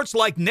favorite sports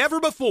like never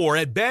before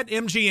at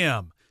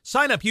BetMGM.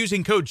 Sign up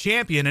using code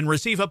CHAMPION and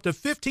receive up to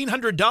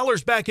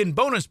 $1,500 back in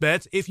bonus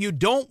bets if you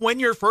don't win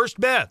your first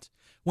bet.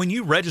 When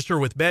you register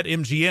with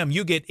BetMGM,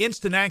 you get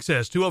instant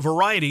access to a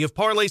variety of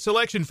parlay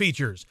selection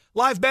features,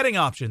 live betting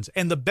options,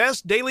 and the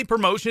best daily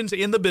promotions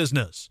in the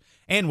business.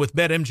 And with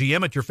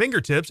BetMGM at your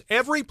fingertips,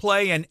 every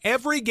play and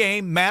every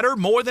game matter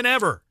more than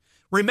ever.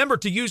 Remember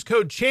to use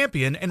code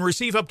CHAMPION and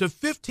receive up to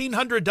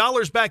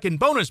 $1,500 back in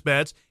bonus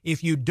bets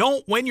if you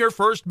don't win your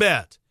first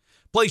bet.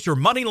 Place your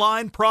money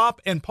line,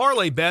 prop, and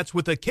parlay bets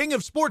with the king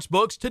of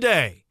sportsbooks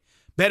today.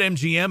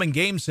 BetMGM and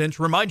GameSense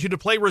remind you to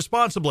play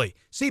responsibly.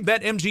 See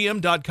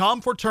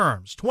BetMGM.com for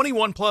terms.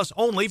 21 plus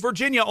only,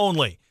 Virginia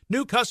only.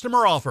 New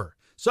customer offer.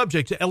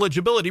 Subject to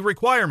eligibility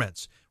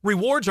requirements.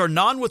 Rewards are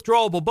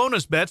non-withdrawable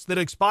bonus bets that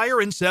expire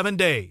in 7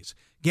 days.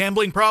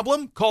 Gambling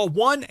problem? Call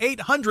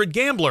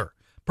 1-800-GAMBLER.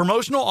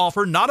 Promotional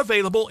offer not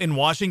available in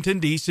Washington,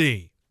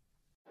 D.C.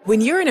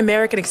 When you're an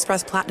American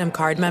Express Platinum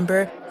card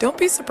member, don't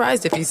be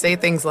surprised if you say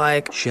things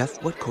like,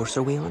 Chef, what course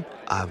are we on?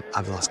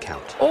 I've lost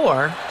count.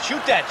 Or,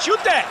 Shoot that!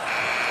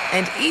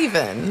 and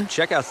even,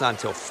 Checkout's not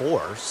until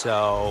 4,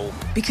 so...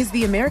 Because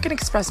the American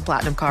Express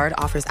Platinum Card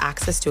offers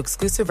access to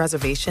exclusive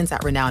reservations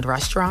at renowned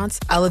restaurants,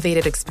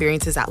 elevated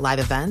experiences at live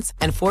events,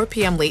 and 4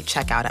 p.m. late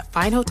checkout at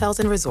fine hotels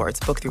and resorts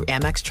booked through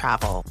Amex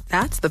Travel.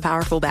 That's the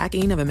powerful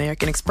backing of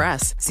American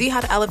Express. See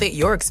how to elevate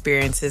your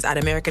experiences at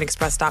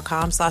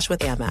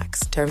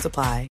americanexpress.com/withAmex. Terms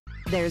apply.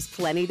 There's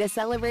plenty to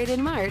celebrate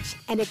in March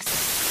and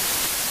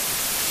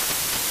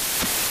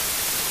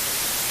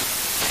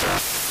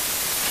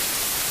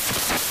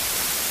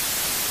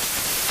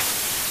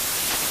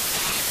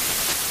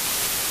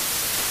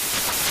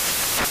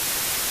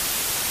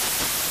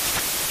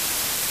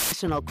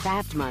National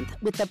Craft Month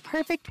with the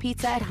perfect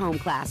pizza at home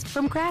class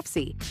from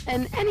Craftsy.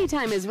 And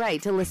anytime is right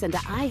to listen to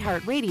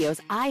iHeartRadio's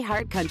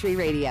iHeart Country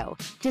Radio.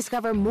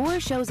 Discover more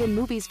shows and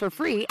movies for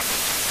free.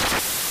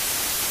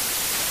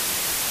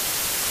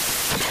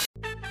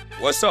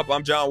 What's up?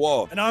 I'm John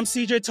Wall. And I'm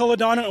CJ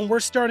Toledano, and we're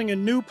starting a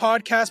new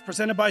podcast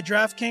presented by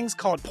DraftKings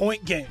called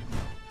Point Game.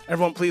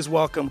 Everyone, please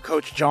welcome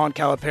Coach John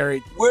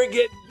Calipari. We're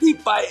getting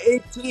beat by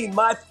 18.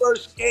 My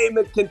first game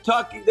in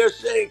Kentucky, they're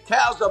saying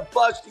Cal's a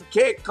bust. He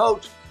can't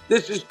coach.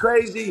 This is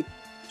crazy.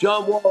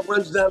 John Wall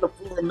runs down the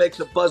floor and makes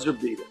a buzzer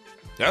beater.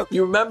 Yep.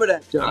 You remember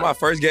that, John? That's my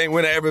first game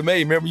winner I ever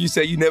made. Remember you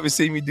said you never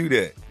seen me do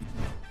that.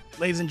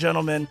 Ladies and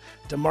gentlemen,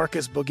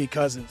 DeMarcus Boogie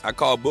Cousins. I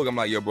called Boog. I'm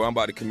like, yo, bro, I'm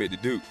about to commit to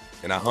Duke.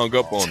 And I hung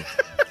up on him.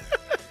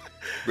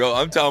 Bro,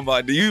 I'm talking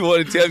about, do you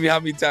want to tell me how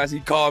many times he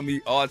called me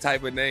all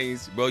type of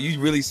names? Bro, you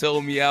really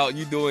sold me out.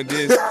 You doing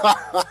this.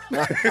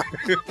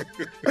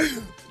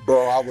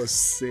 Bro, I was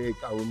sick.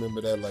 I remember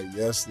that like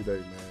yesterday,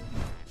 man.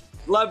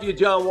 Love you,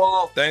 John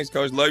Wall. Thanks,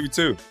 Coach. Love you,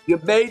 too. You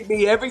made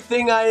me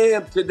everything I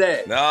am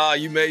today. Nah,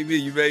 you made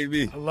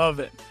me. I love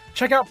it.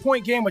 Check out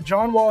Point Game with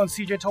John Wall and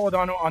CJ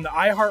Toledano on the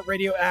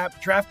iHeartRadio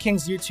app,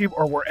 DraftKings YouTube,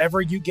 or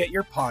wherever you get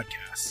your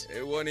podcasts.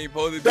 It wasn't even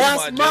supposed to be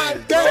That's my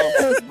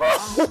dance,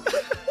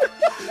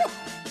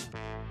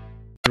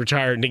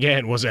 Retired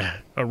again, was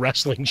a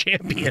wrestling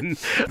champion,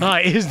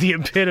 is the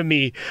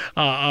epitome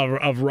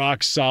of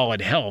rock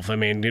solid health. I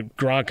mean,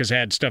 Gronk has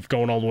had stuff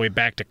going all the way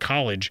back to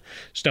college,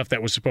 stuff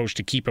that was supposed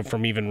to keep him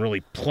from even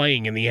really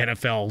playing in the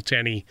NFL to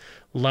any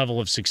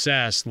level of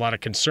success. A lot of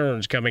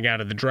concerns coming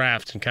out of the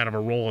draft and kind of a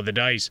roll of the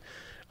dice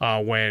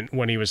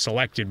when he was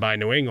selected by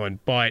New England.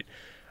 But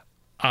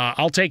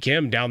I'll take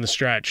him down the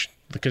stretch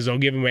because they'll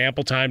give him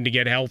ample time to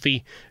get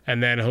healthy,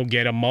 and then he'll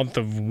get a month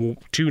of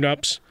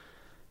tune-ups,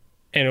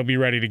 and he'll be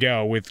ready to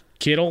go. With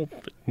Kittle,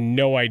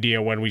 no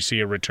idea when we see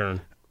a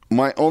return.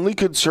 My only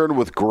concern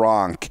with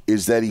Gronk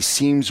is that he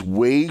seems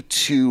way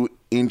too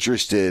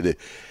interested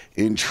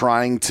in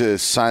trying to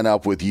sign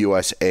up with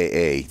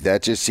USAA.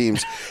 That just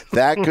seems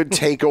that could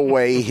take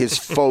away his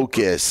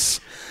focus.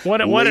 What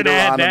an later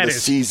ad on that in the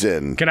is.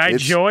 season. Can I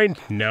join?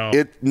 No.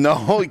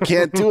 No, he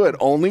can't do it.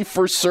 Only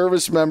for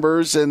service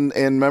members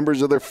and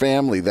members of their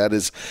family. That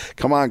is,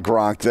 come on,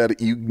 Gronk.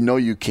 That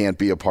you can't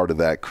be a part of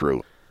that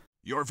crew.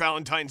 Your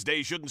Valentine's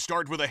Day shouldn't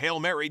start with a Hail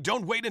Mary.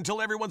 Don't wait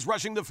until everyone's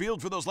rushing the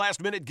field for those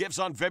last-minute gifts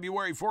on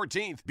February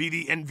 14th. Be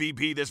the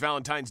MVP this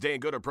Valentine's Day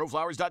and go to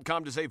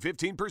ProFlowers.com to save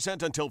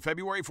 15% until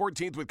February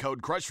 14th with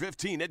code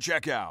CRUSH15 at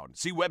checkout.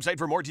 See website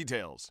for more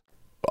details.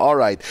 All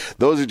right,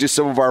 those are just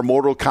some of our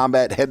Mortal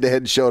Kombat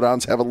head-to-head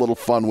showdowns. Have a little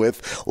fun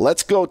with.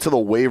 Let's go to the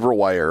waiver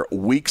wire.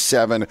 Week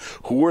 7.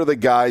 Who are the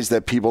guys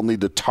that people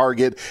need to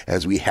target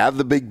as we have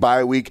the big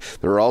bye week?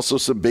 There are also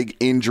some big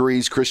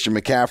injuries. Christian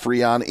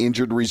McCaffrey on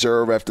injured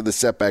reserve after the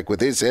setback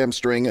with his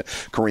hamstring.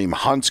 Kareem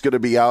Hunt's going to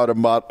be out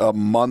about a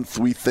month,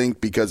 we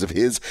think, because of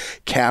his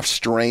calf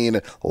strain.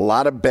 A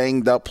lot of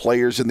banged-up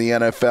players in the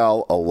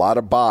NFL. A lot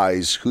of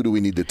buys. Who do we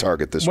need to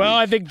target this week? Well,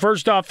 I think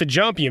first off the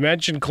jump, you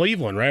mentioned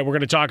Cleveland, right? We're going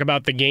to talk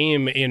about the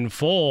game in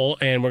full,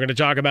 and we're going to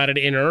talk about it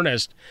in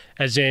earnest,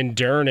 as in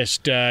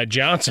D'Ernest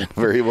Johnson.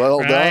 Very well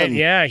done.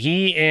 Yeah,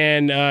 he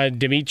and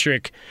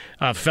Demetric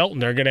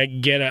Felton are going to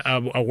get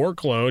a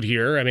workload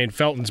here. I mean,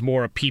 Felton's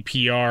more a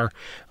PPR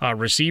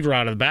receiver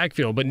out of the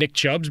backfield, but Nick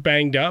Chubb's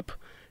banged up.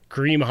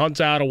 Kareem Hunt's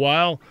out a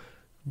while.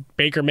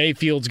 Baker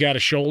Mayfield's got a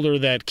shoulder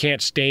that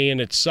can't stay in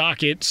its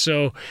socket.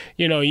 So,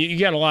 you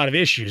got a lot of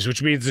issues,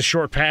 which means the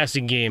short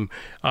passing game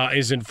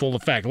is in full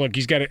effect. Look,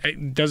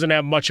 doesn't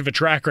have much of a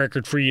track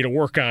record for you to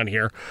work on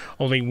here.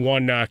 Only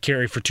one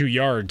carry for 2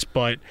 yards,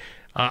 but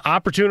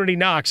opportunity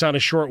knocks on a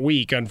short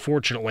week,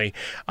 unfortunately.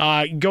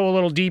 Go a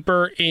little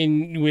deeper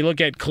we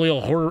look at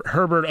Khalil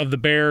Herbert of the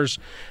Bears,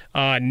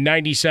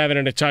 97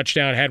 and a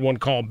touchdown, had one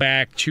call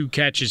back, 2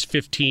 catches,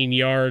 15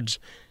 yards.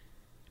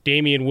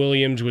 Damian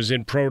Williams was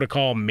in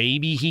protocol.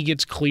 Maybe he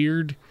gets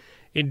cleared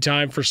in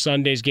time for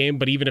Sunday's game,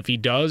 but even if he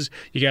does,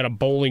 you got a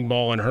bowling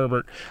ball in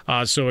Herbert,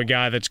 so a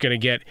guy that's going to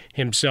get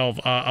himself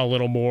a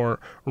little more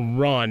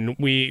run.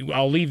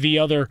 I'll leave the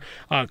other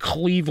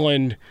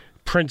Cleveland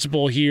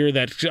principle here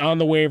that's on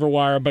the waiver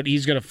wire, but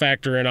he's going to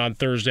factor in on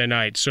Thursday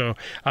night. So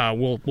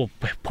we'll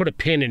put a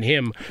pin in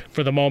him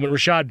for the moment.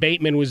 Rashad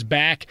Bateman was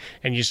back,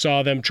 and you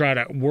saw them try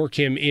to work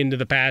him into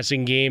the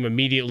passing game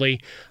immediately.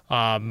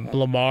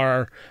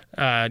 Lamar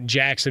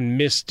Jackson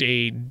missed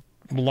a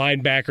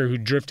linebacker who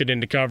drifted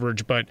into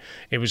coverage, but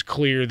it was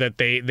clear that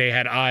they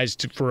had eyes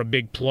for a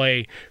big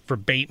play for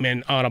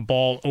Bateman on a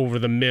ball over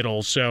the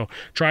middle. So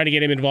trying to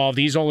get him involved.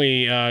 He's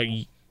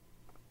only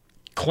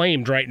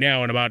claimed right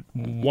now in about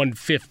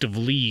 1/5 of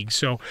leagues,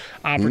 so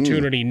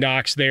opportunity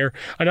knocks there.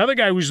 Another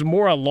guy who's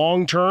more a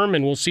long-term,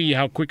 and we'll see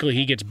how quickly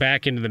he gets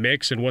back into the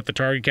mix and what the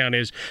target count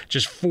is.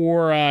 Just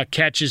 4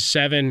 catches,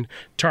 7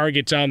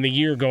 targets on the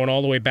year, going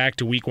all the way back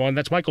to week 1.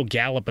 That's Michael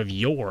Gallup of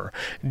your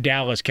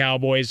Dallas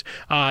Cowboys.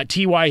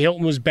 T.Y.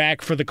 Hilton was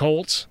back for the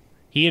Colts.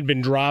 He had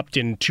been dropped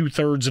in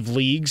 2/3 of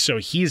leagues, so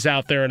he's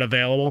out there and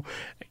available.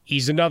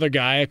 He's another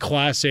guy, a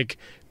classic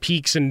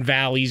peaks and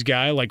valleys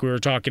guy, like we were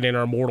talking in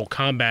our Mortal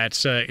Kombat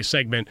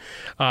segment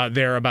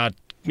there about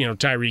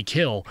Tyreek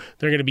Hill.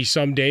 There are going to be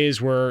some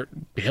days where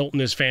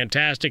Hilton is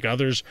fantastic,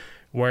 others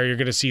where you're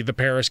going to see the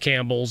Paris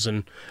Campbells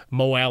and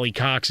Mo Alley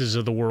Coxes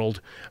of the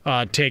world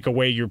take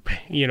away your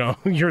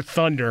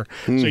thunder.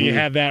 Mm-hmm. So you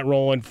have that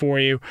rolling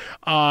for you.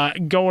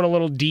 Going a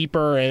little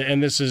deeper,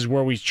 and this is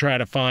where we try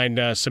to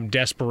find some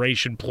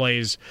desperation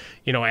plays,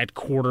 at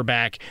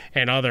quarterback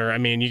and other. I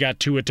mean, you got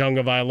Tua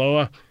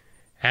Tagovailoa,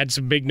 had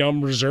some big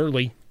numbers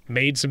early,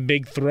 made some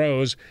big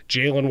throws.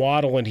 Jalen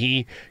Waddle and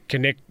he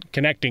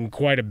connecting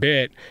quite a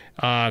bit.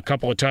 A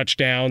couple of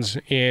touchdowns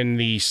in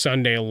the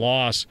Sunday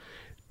loss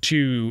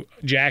to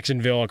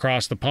Jacksonville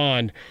across the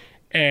pond.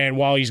 And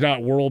while he's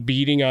not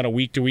world-beating on a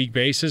week-to-week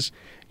basis,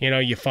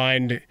 you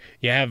find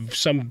you have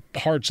some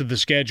parts of the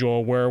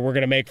schedule where we're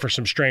going to make for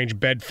some strange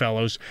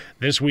bedfellows.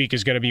 This week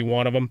is going to be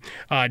one of them.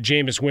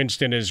 Jameis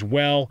Winston as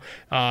well,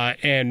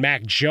 and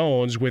Mac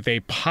Jones with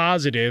a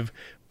positive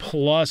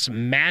plus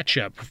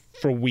matchup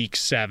for Week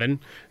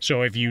 7.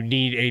 So if you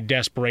need a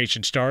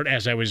desperation start,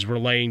 as I was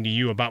relaying to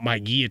you about my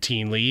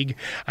guillotine league,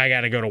 I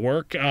got to go to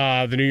work.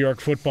 The New York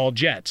Football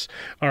Jets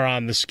are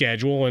on the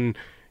schedule. And,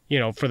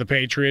 for the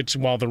Patriots,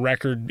 while the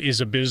record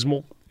is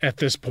abysmal at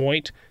this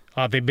point,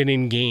 they've been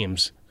in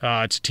games.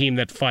 It's a team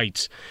that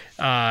fights.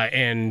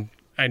 And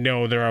I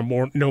know there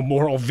are no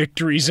moral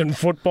victories in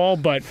football,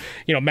 but,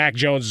 Mac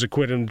Jones has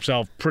acquitted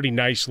himself pretty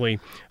nicely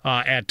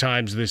at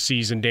times this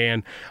season,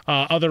 Dan.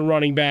 Other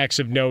running backs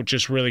of note,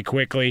 just really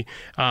quickly,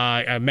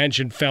 I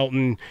mentioned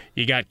Felton.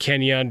 You got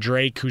Kenyon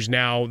Drake, who's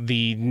now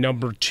the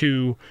number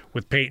 2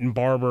 with Peyton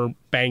Barber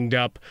banged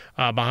up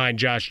behind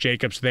Josh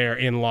Jacobs there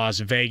in Las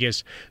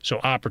Vegas. So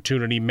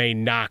opportunity may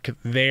knock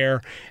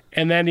there.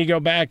 And then you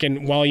go back,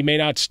 and while you may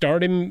not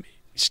start him,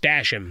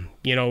 stash him.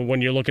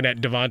 When you're looking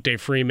at Devontae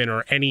Freeman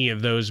or any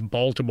of those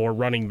Baltimore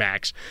running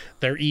backs,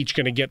 they're each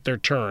going to get their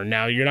turn.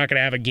 Now, you're not going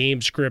to have a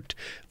game script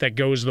that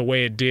goes the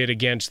way it did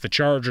against the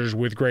Chargers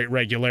with great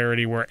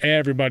regularity where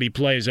everybody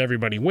plays,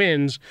 everybody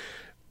wins,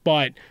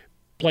 but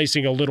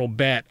placing a little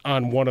bet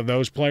on one of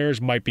those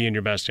players might be in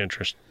your best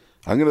interest.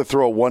 I'm going to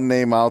throw one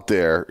name out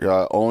there,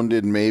 owned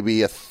in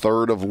maybe a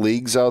third of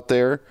leagues out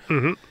there.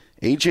 Mm-hmm.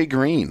 A.J.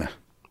 Green.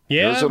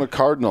 Yeah. Arizona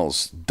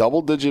Cardinals,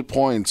 double-digit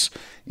points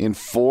in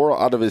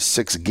 4 out of his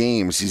 6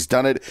 games. He's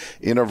done it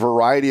in a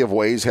variety of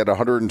ways, had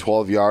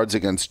 112 yards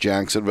against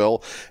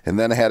Jacksonville, and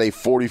then had a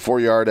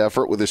 44-yard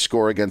effort with a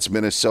score against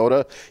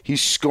Minnesota.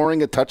 He's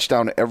scoring a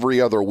touchdown every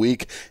other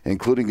week,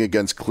 including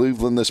against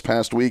Cleveland this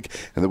past week.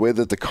 And the way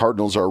that the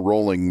Cardinals are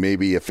rolling,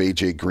 maybe if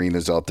A.J. Green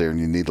is out there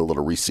and you need a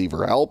little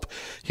receiver help,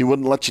 he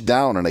wouldn't let you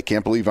down. And I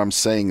can't believe I'm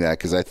saying that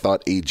because I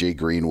thought A.J.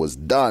 Green was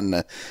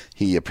done.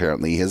 He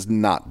apparently has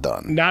not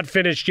done. Not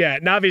finished yet.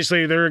 And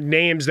obviously, there are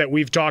names that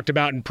we've talked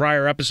about in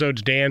prior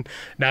episodes, Dan,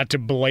 not to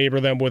belabor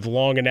them with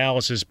long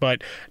analysis,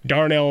 but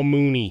Darnell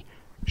Mooney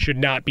should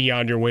not be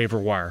on your waiver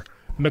wire.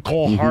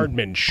 McCole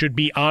Hardman should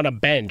be on a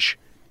bench,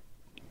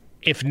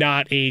 if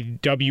not a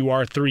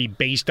WR3,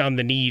 based on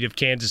the need of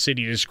Kansas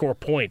City to score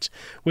points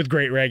with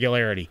great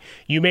regularity.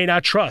 You may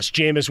not trust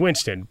Jameis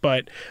Winston,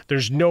 but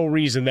there's no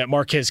reason that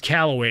Marquez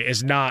Callaway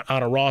is not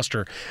on a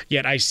roster,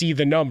 yet I see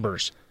the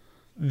numbers.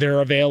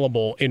 They're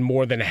available in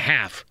more than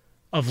half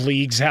of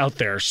leagues out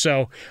there.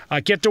 So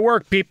get to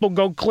work, people.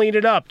 Go clean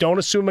it up. Don't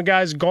assume a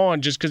guy's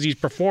gone just because he's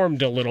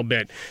performed a little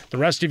bit. The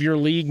rest of your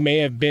league may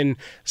have been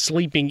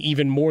sleeping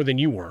even more than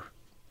you were.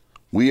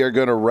 We are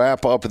going to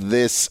wrap up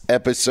this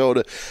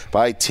episode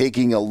by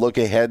taking a look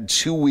ahead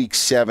to Week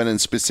 7 and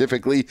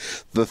specifically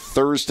the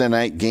Thursday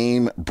night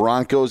game,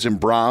 Broncos and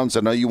Browns.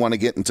 I know you want to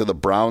get into the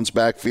Browns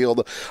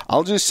backfield.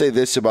 I'll just say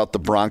this about the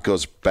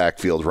Broncos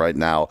backfield right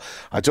now.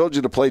 I told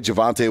you to play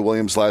Javonte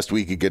Williams last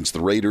week against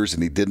the Raiders,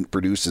 and he didn't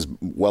produce as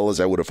well as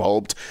I would have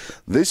hoped.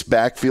 This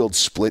backfield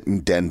split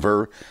in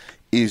Denver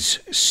is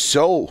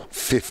so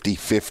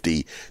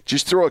 50-50.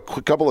 Just throw a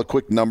couple of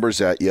quick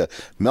numbers at you.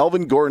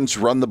 Melvin Gordon's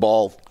run the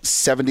ball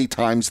 70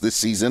 times this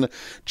season.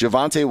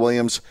 Javonte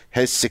Williams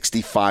has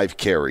 65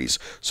 carries.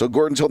 So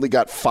Gordon's only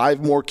got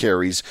 5 more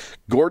carries.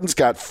 Gordon's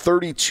got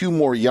 32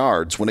 more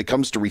yards. When it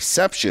comes to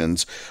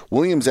receptions,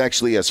 Williams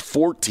actually has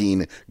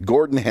 14.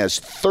 Gordon has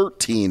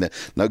 13.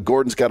 Now,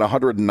 Gordon's got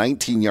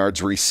 119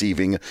 yards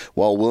receiving,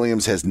 while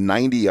Williams has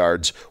 90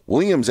 yards.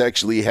 Williams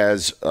actually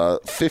has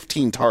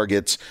 15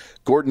 targets.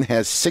 Gordon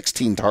has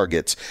 16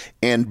 targets.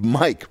 And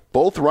Mike,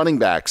 both running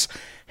backs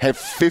have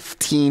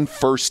 15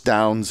 first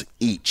downs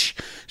each.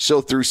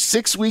 So through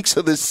 6 weeks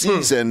of the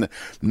season,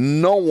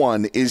 no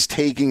one is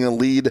taking a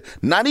lead,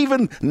 not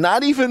even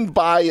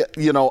by,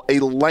 a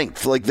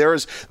length. Like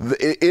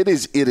it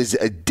is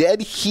a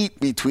dead heat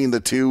between the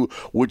two,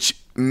 which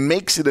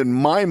makes it, in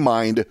my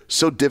mind,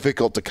 so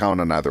difficult to count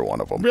on either one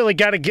of them. Really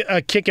got to get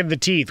a kick in the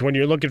teeth when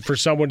you're looking for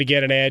someone to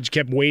get an edge.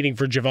 Kept waiting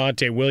for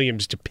Javonte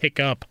Williams to pick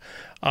up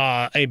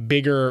a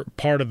bigger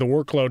part of the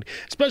workload,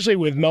 especially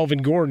with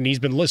Melvin Gordon. He's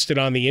been listed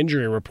on the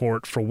injury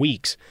report for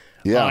weeks.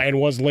 Yeah. And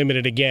was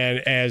limited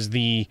again as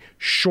the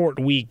short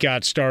week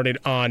got started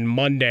on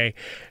Monday.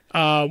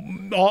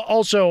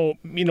 Also,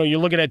 you're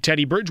looking at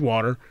Teddy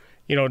Bridgewater,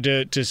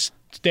 to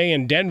stay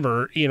in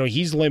Denver,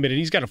 he's limited.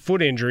 He's got a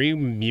foot injury.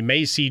 You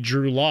may see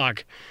Drew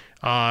Lock.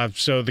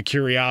 So the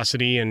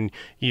curiosity, and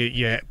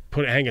you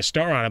hang a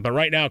star on it. But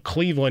right now,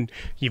 Cleveland,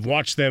 you've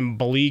watched them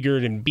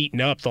beleaguered and beaten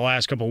up the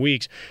last couple of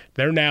weeks.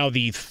 They're now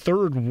the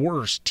 3rd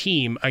worst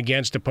team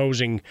against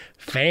opposing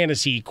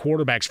fantasy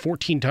quarterbacks.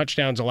 14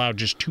 touchdowns allowed,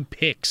 just 2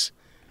 picks.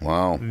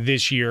 Wow.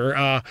 This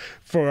year.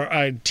 For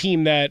a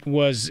team that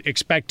was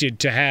expected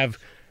to have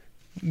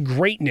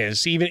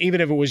greatness, even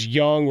if it was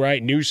young,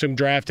 right? Newsome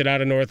drafted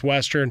out of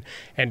Northwestern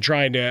and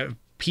trying to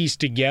piece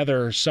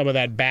together some of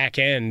that back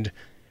end,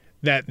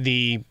 that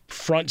the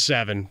front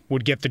 7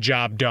 would get the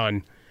job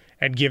done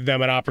and give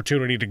them an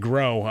opportunity to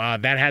grow.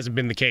 That hasn't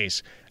been the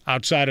case.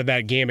 Outside of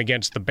that game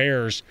against the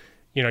Bears,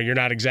 you're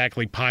not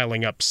exactly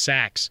piling up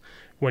sacks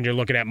when you're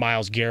looking at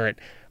Myles Garrett.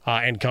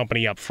 and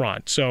company up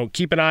front. So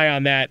keep an eye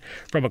on that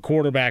from a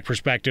quarterback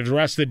perspective. The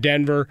rest of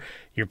Denver,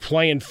 you're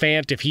playing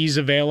Fant if he's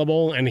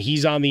available, and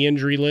he's on the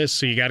injury list,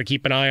 so you got to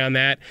keep an eye on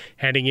that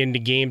heading into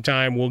game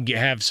time. We'll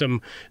have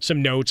some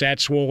notes at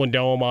Swollen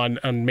Dome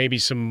on maybe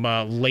some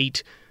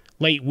late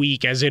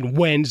week, as in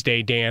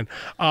Wednesday, Dan.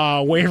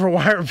 Waiver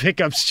wire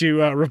pickups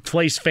to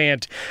replace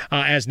Fant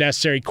as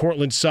necessary.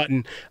 Cortland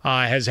Sutton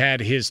has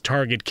had his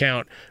target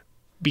count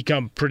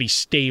become pretty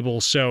stable,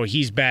 so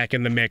he's back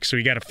in the mix, so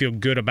you got to feel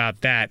good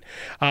about that.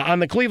 On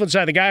the Cleveland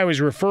side, the guy I was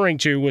referring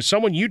to was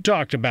someone you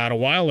talked about a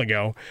while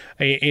ago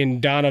in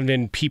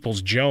Donovan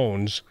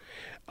Peoples-Jones.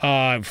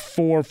 4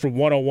 for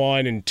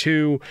 101 and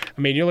 2.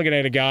 I mean, you're looking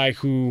at a guy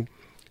who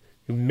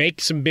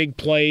makes some big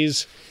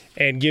plays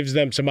and gives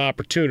them some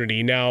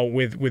opportunity. Now,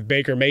 with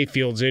Baker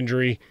Mayfield's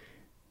injury,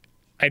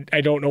 I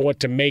don't know what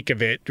to make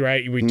of it,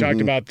 right? We talked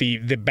about the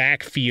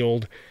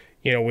backfield,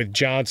 with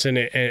Johnson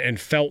and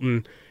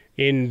Felton.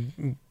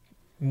 In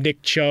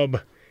Nick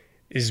Chubb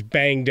is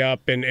banged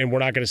up, and we're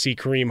not going to see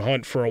Kareem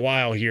Hunt for a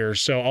while here.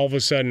 So all of a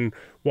sudden,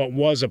 what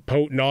was a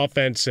potent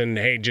offense, and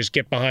hey, just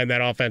get behind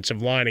that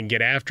offensive line and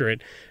get after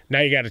it, now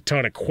you got a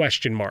ton of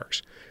question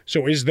marks.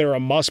 So is there a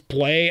must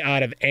play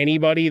out of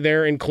anybody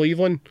there in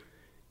Cleveland?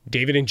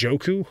 David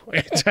Njoku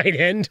at tight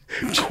end?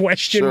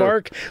 Question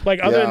mark?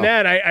 Other than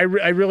that, I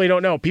really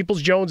don't know.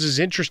 Peoples-Jones is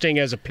interesting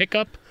as a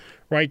pickup,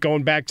 right,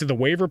 going back to the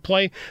waiver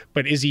play,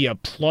 but is he a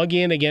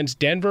plug-in against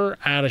Denver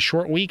on a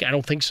short week? I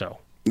don't think so.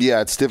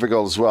 Yeah, it's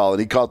difficult as well. And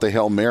he caught the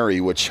Hail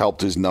Mary, which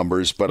helped his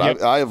numbers. But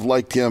I have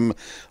liked him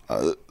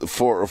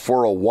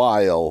for a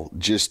while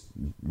just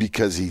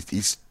because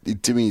he's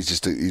to me,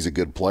 he's a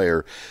good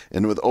player.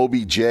 And with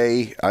OBJ,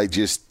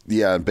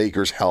 and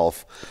Baker's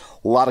health,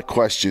 a lot of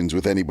questions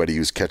with anybody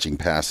who's catching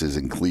passes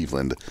in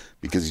Cleveland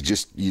because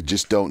you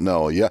just don't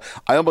know. Yeah,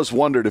 I almost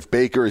wondered if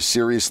Baker is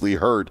seriously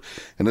hurt,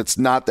 and it's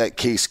not that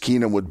Case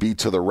Keenum would be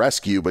to the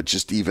rescue, but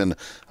just even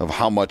of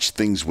how much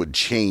things would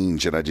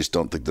change, and I just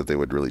don't think that they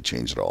would really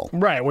change at all.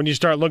 Right, when you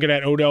start looking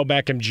at Odell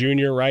Beckham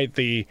Jr., right,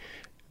 the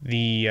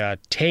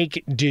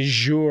take du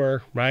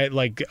jour, right,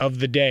 of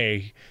the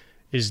day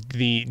is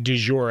the du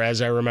jour,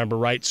 as I remember,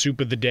 right?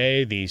 Soup of the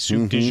day, the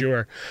soup du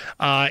jour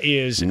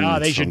is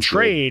they should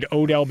trade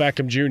Odell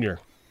Beckham Jr.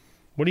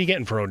 What are you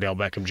getting for Odell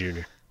Beckham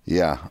Jr.?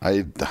 Yeah,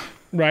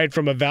 right,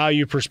 from a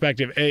value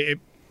perspective.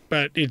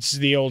 But it's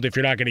the old, if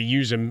you're not going to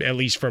use him, at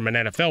least from an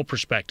NFL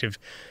perspective,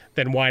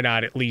 then why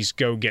not at least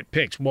go get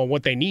picks? Well,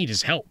 what they need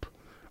is help.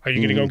 Are you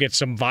going to go get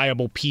some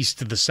viable piece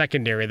to the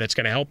secondary that's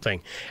going to help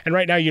things? And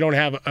right now you don't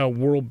have a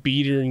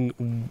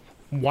world-beating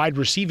wide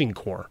receiving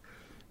core.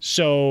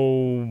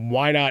 So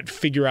why not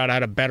figure out how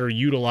to better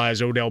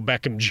utilize Odell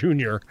Beckham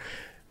Jr.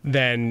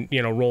 than,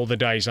 roll the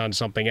dice on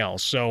something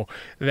else? So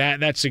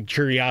that's a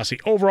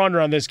curiosity. Over-under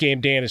on this game,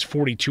 Dan, is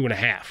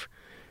 42.5.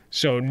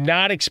 So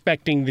not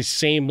expecting the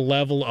same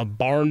level of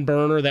barn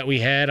burner that we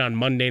had on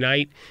Monday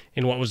night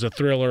in what was a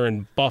thriller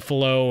in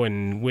Buffalo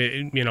and,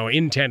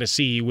 in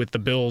Tennessee with the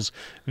Bills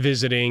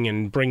visiting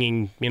and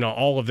bringing,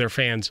 all of their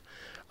fans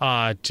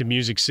to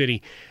Music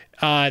City.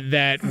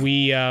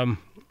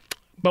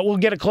 But we'll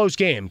get a close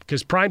game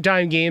because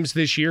primetime games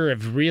this year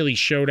have really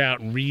showed out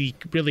really,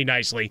 really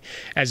nicely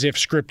as if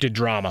scripted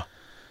drama.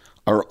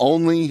 Our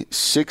only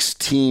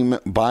 6-team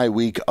bye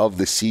week of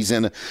the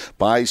season.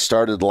 Bye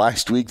started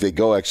last week. They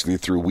go actually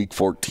through week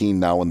 14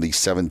 now in the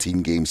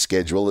 17-game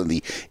schedule and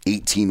the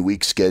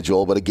 18-week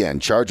schedule. But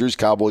again, Chargers,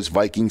 Cowboys,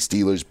 Vikings,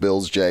 Steelers,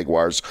 Bills,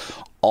 Jaguars,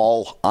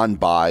 all on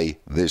bye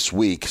this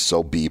week,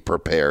 so be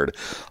prepared.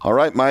 All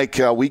right, Mike,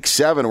 week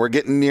 7, we're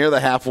getting near the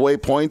halfway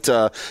point.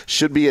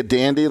 Should be a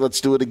dandy.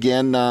 Let's do it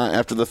again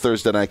after the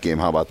Thursday night game.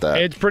 How about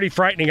that? It's pretty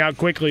frightening how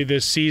quickly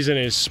this season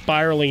is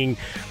spiraling,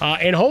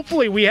 and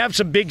hopefully we have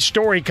some big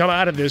story come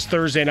out of this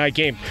Thursday night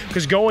game,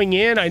 because going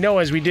in, I know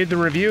as we did the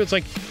review, it's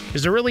like,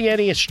 is there really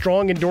any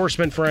strong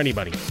endorsement for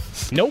anybody?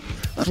 Nope.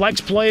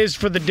 Flex plays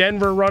for the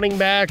Denver running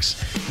backs.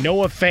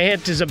 Noah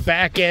Fant is a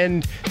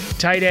back-end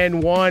tight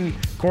end 1.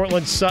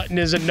 Cortland Sutton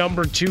is a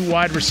number 2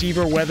 wide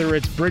receiver, whether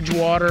it's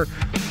Bridgewater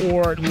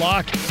or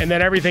Locke, and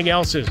then everything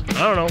else is,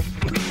 I don't know.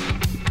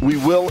 We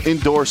will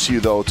endorse you,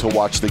 though, to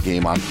watch the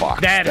game on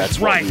Fox. That's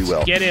right. What we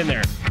will. Get in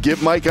there.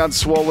 Get Mike on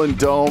Swollen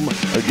Dome,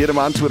 or get him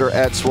on Twitter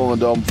at Swollen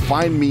Dome.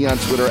 Find me on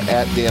Twitter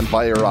at Dan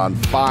Beyer on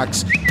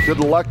Fox. Good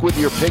luck with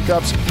your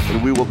pickups,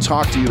 and we will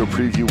talk to you to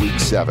preview Week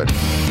 7.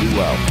 Be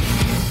well.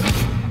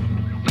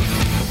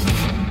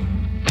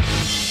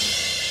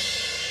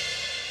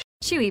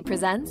 Chewy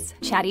presents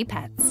Chatty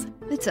Pets.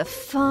 It's a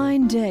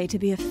fine day to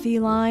be a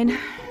feline.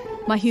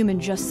 My human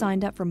just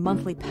signed up for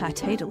monthly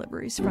pate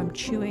deliveries from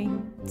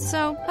Chewy.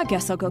 So I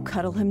guess I'll go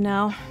cuddle him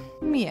now.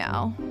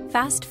 Meow.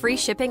 Fast, free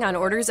shipping on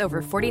orders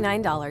over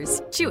 $49.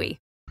 Chewy.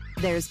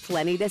 There's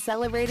plenty to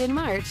celebrate in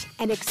March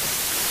and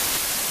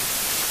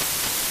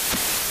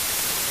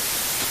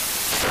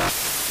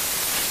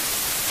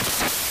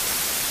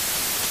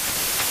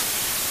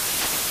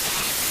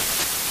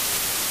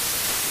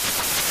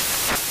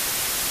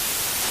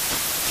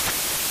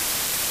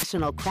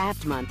National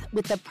Craft Month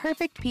with the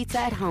perfect pizza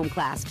at home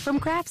class from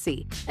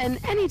Craftsy. And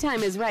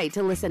anytime is right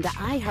to listen to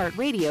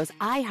iHeartRadio's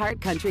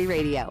iHeart Country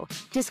Radio.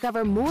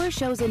 Discover more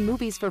shows and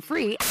movies for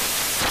free.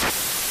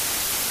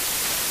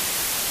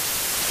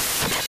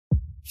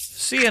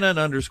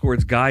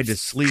 CNN_'s Guide to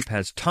Sleep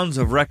has tons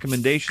of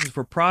recommendations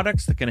for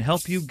products that can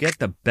help you get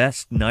the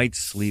best night's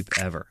sleep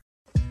ever.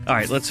 All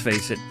right, let's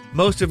face it,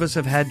 most of us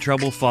have had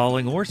trouble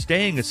falling or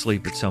staying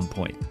asleep at some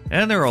point,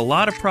 and there are a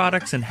lot of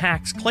products and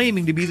hacks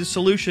claiming to be the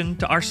solution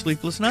to our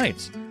sleepless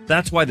nights.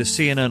 That's why the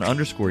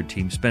CNN_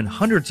 team spend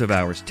hundreds of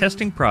hours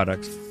testing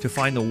products to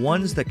find the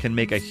ones that can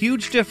make a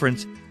huge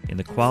difference in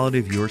the quality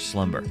of your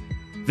slumber.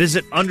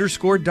 Visit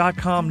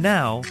underscore.com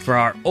now for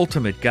our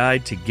ultimate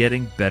guide to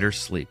getting better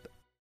sleep.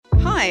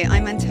 Hi,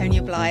 I'm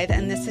Antonia Blythe,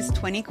 and this is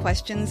 20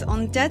 Questions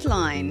on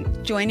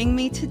Deadline. Joining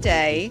me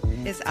today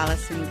is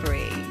Alison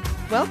Brie.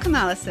 Welcome,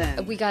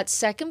 Alison. We got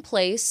second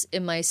place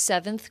in my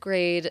 7th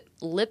grade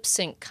lip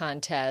sync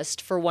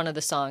contest for one of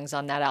the songs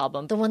on that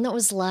album. The one that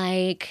was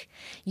like,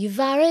 "You've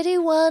already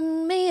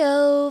won me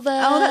over."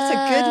 Oh, that's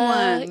a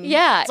good one.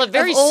 Yeah. It's like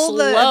very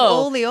slow. Of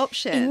all the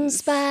options. In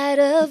spite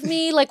of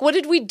me. Like, what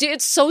did we do?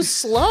 It's so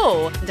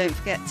slow. Don't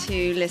forget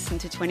to listen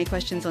to 20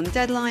 Questions on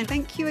Deadline.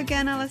 Thank you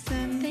again,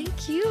 Alison.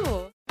 Thank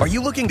you. Are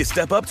you looking to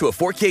step up to a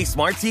 4K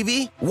smart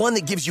TV? One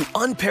that gives you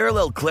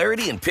unparalleled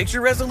clarity and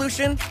picture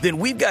resolution? Then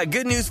we've got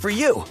good news for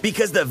you,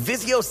 because the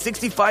Vizio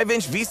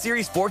 65-inch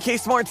V-Series 4K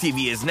smart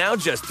TV is now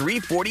just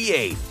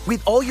 $348.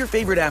 With all your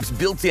favorite apps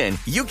built in,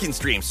 you can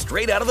stream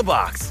straight out of the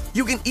box.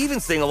 You can even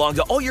sing along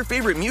to all your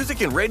favorite music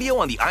and radio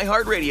on the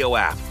iHeartRadio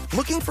app.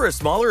 Looking for a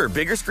smaller or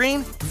bigger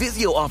screen?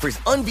 Vizio offers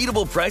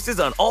unbeatable prices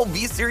on all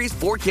V-Series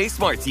 4K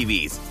smart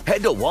TVs.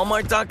 Head to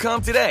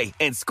Walmart.com today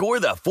and score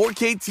the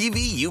 4K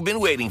TV you've been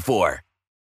waiting for.